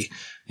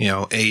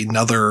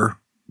another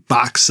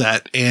box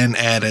set and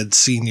added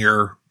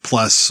senior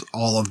plus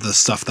all of the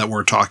stuff that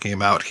we're talking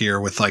about here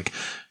with like,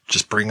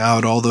 just bring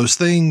out all those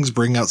things,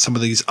 bring out some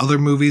of these other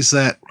movies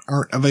that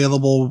aren't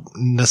available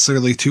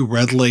necessarily too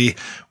readily,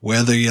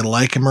 whether you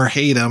like them or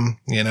hate them.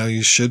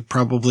 You should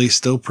probably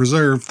still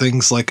preserve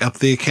things like Up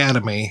the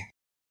Academy.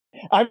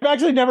 I've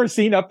actually never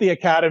seen Up the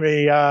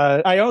Academy.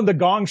 I own the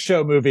Gong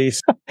Show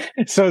movies.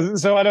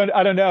 so I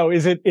don't know.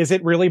 Is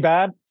it really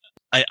bad?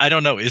 I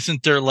don't know.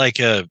 Isn't there like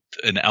an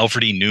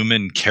Alfred E.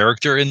 Newman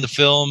character in the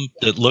film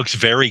that looks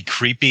very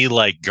creepy,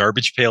 like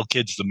Garbage Pail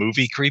Kids, the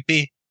movie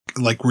creepy?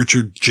 Like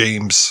Richard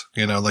James,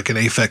 like an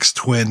Aphex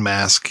Twin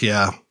mask.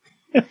 Yeah.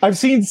 I've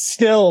seen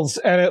stills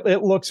and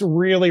it looks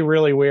really,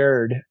 really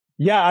weird.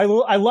 Yeah.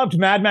 I loved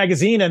Mad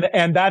Magazine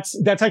and that's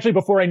actually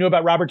before I knew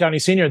about Robert Downey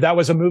Sr. That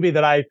was a movie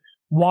that I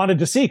wanted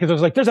to see because I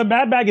was like, there's a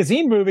Mad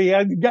Magazine movie.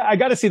 I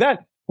got to see that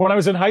when I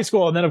was in high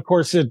school. And then of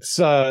course it's,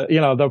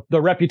 the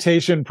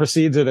reputation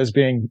precedes it as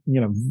being,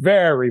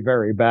 very,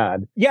 very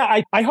bad.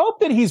 Yeah. I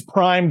hope that he's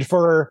primed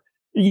for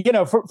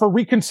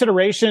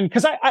reconsideration.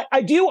 Cause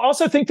I do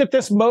also think that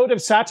this mode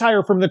of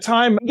satire from the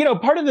time,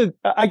 part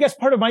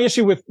of my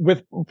issue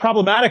with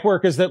problematic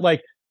work is that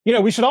like,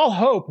 we should all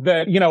hope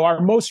that, our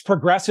most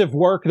progressive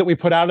work that we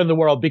put out in the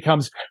world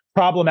becomes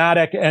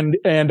problematic and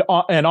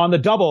on the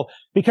double,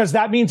 because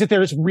that means that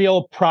there's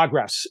real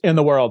progress in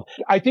the world.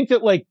 I think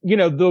that like,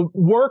 the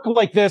work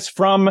like this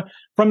from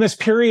this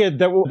period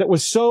that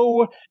was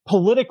so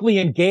politically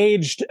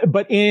engaged,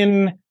 but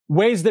in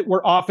ways that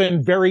were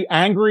often very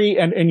angry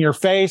and in your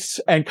face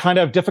and kind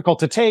of difficult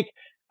to take.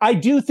 I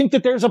do think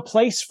that there's a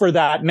place for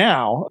that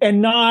now,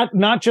 and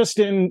not just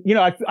in,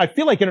 I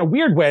feel like in a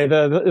weird way,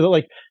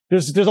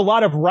 there's a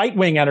lot of right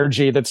wing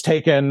energy that's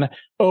taken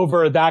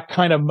over that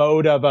kind of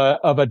mode of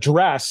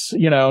address.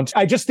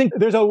 I just think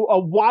there's a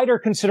wider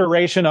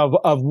consideration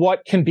of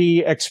what can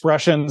be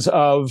expressions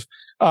of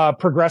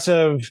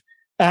progressive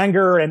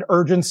anger and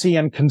urgency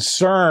and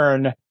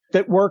concern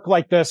that work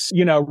like this,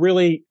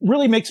 really,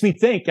 really makes me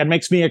think and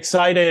makes me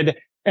excited.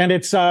 And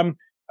it's, one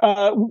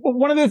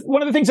of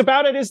the things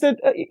about it is that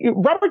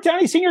Robert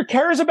Downey Sr.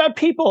 cares about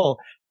people.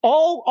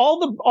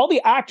 All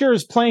the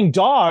actors playing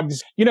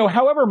dogs,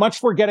 however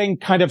much we're getting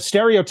kind of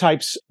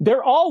stereotypes,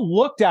 they're all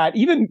looked at.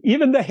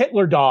 Even the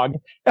Hitler dog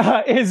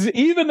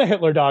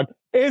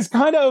is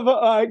kind of,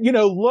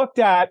 looked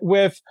at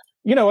with,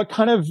 a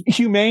kind of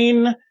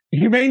humane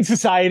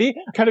society,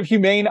 kind of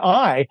humane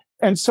eye.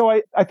 And so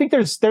I think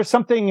there's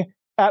something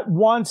at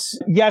once,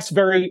 yes,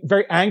 very,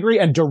 very angry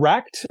and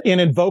direct in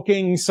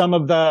invoking some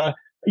of the,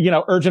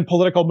 urgent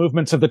political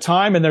movements of the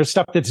time. And there's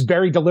stuff that's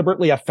very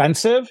deliberately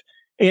offensive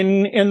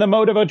in the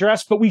mode of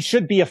address, but we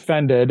should be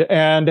offended.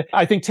 And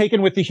I think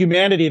taken with the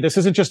humanity, this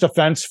isn't just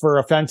offense for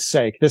offense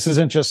sake. This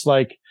isn't just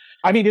like,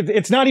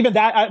 it's not even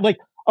that, like,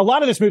 a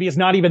lot of this movie is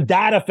not even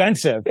that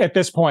offensive at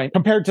this point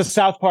compared to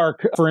South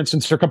Park, for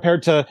instance, or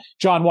compared to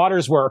John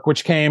Waters' work,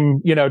 which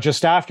came,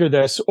 just after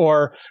this,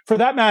 or for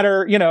that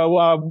matter,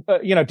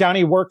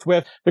 Downey worked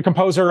with the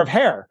composer of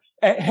Hair.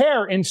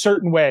 Hair in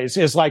certain ways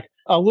is like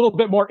a little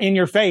bit more in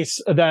your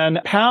face than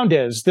Pound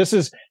is. This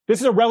is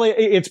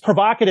it's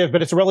provocative,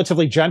 but it's a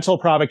relatively gentle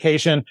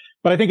provocation.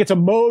 But I think it's a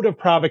mode of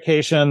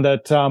provocation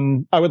that,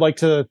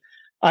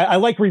 I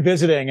like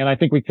revisiting, and I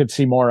think we could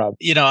see more of.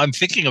 I'm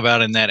thinking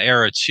about in that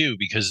era too,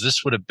 because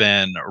this would have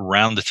been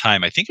around the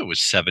time, I think it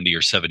was 70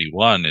 or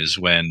 71 is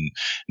when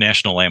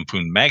National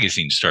Lampoon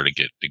magazine started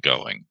getting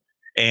going.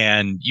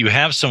 And you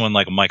have someone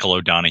like Michael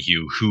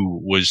O'Donoghue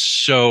who was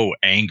so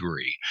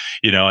angry.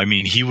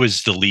 He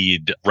was the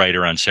lead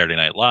writer on Saturday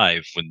Night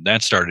Live when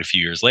that started a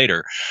few years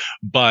later,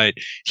 but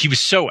he was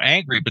so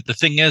angry. But the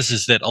thing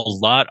is that a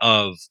lot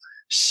of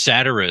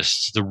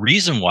satirists, the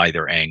reason why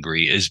they're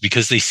angry is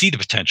because they see the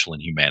potential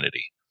in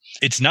humanity.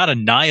 It's not a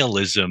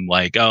nihilism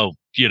like,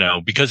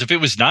 because if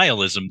it was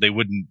nihilism, they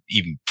wouldn't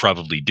even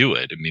probably do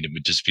it. It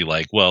would just be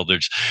like, well,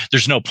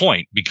 there's no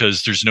point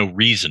because there's no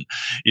reason.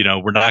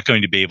 We're not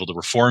going to be able to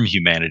reform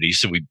humanity.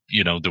 So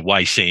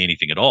why say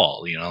anything at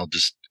all? I'll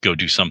just go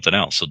do something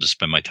else. I'll just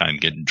spend my time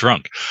getting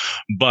drunk.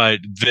 But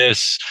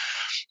this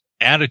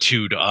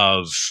attitude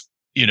of,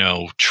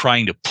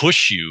 trying to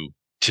push you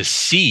to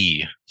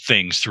see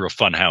things through a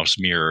funhouse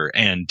mirror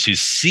and to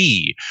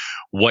see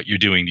what you're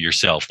doing to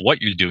yourself,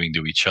 what you're doing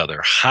to each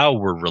other, how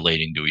we're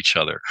relating to each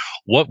other,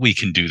 what we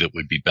can do that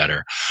would be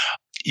better.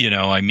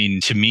 I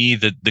mean, to me,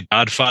 the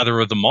godfather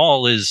of them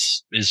all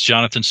is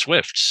Jonathan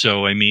Swift.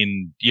 So, I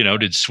mean,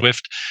 did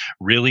Swift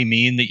really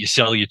mean that you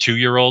sell your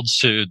 2-year-olds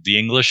to the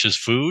English as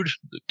food?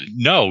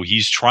 No,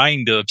 he's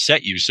trying to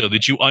upset you so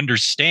that you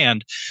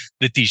understand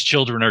that these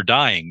children are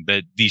dying,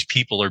 that these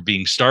people are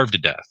being starved to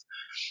death.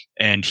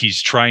 And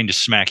he's trying to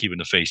smack you in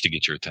the face to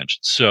get your attention.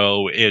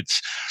 So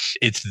it's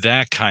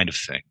that kind of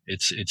thing.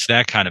 It's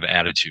that kind of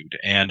attitude.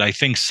 And I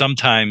think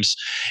sometimes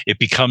it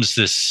becomes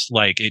this,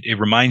 like, it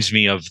reminds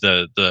me of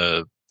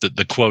the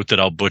quote that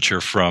I'll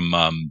butcher from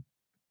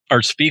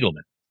Art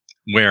Spiegelman,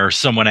 where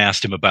someone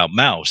asked him about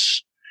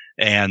Maus.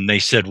 And they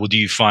said, well, do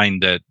you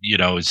find that,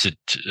 is it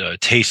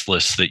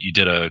tasteless that you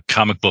did a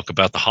comic book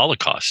about the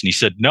Holocaust? And he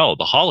said, no,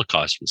 the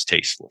Holocaust was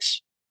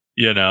tasteless.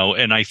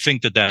 And I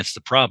think that that's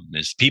the problem,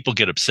 is people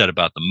get upset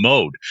about the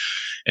mode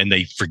and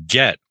they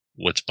forget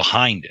what's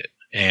behind it.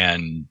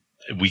 And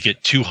we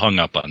get too hung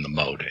up on the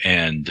mode,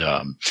 and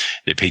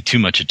they pay too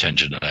much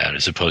attention to that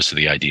as opposed to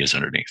the ideas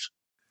underneath.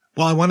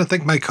 Well, I want to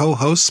thank my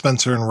co-hosts,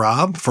 Spencer and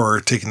Rob, for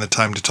taking the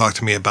time to talk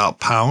to me about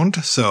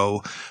Pound.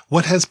 So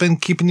what has been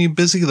keeping you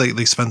busy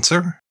lately,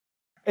 Spencer?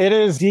 It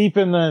is deep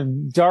in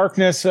the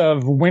darkness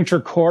of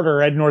winter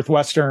quarter at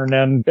Northwestern.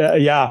 And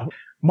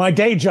my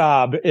day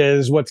job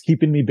is what's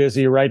keeping me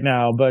busy right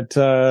now. But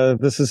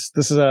this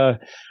is a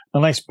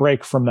nice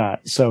break from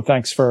that. So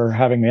thanks for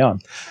having me on.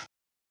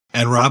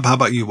 And Rob, how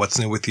about you? What's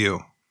new with you?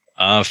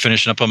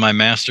 Finishing up on my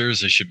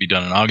master's. It should be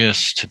done in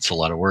August. It's a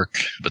lot of work,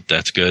 but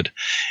that's good.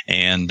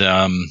 And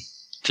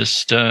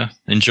just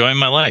enjoying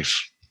my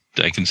life.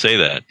 I can say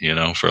that.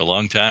 For a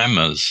long time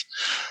I was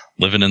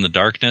living in the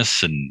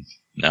darkness, and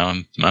now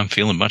I'm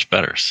feeling much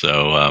better.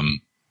 So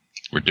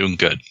we're doing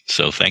good.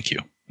 So thank you.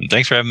 And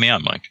thanks for having me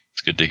on, Mike.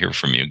 It's good to hear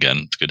from you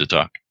again. It's good to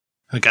talk.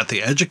 I got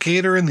the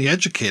educator and the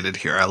educated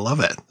here. I love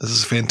it. This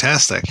is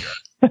fantastic.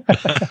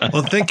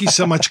 Well, thank you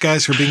so much,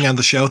 guys, for being on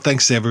the show.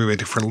 Thanks to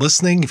everybody for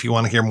listening. If you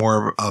want to hear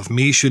more of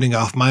me shooting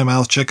off my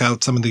mouth, check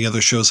out some of the other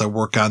shows I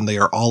work on. They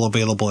are all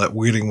available at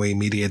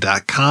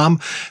weirdingwaymedia.com.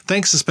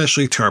 Thanks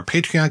especially to our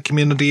Patreon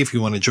community. If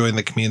you want to join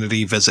the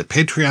community, visit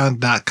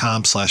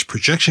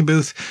patreon.com/projection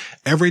booth.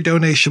 Every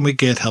donation we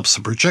get helps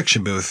the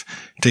projection booth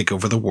take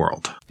over the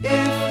world. If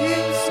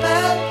you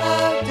smell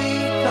a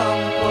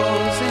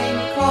decomposing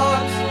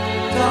corpse,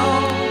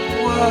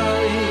 don't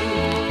worry.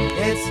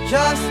 It's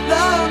just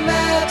the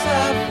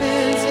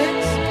metaphysics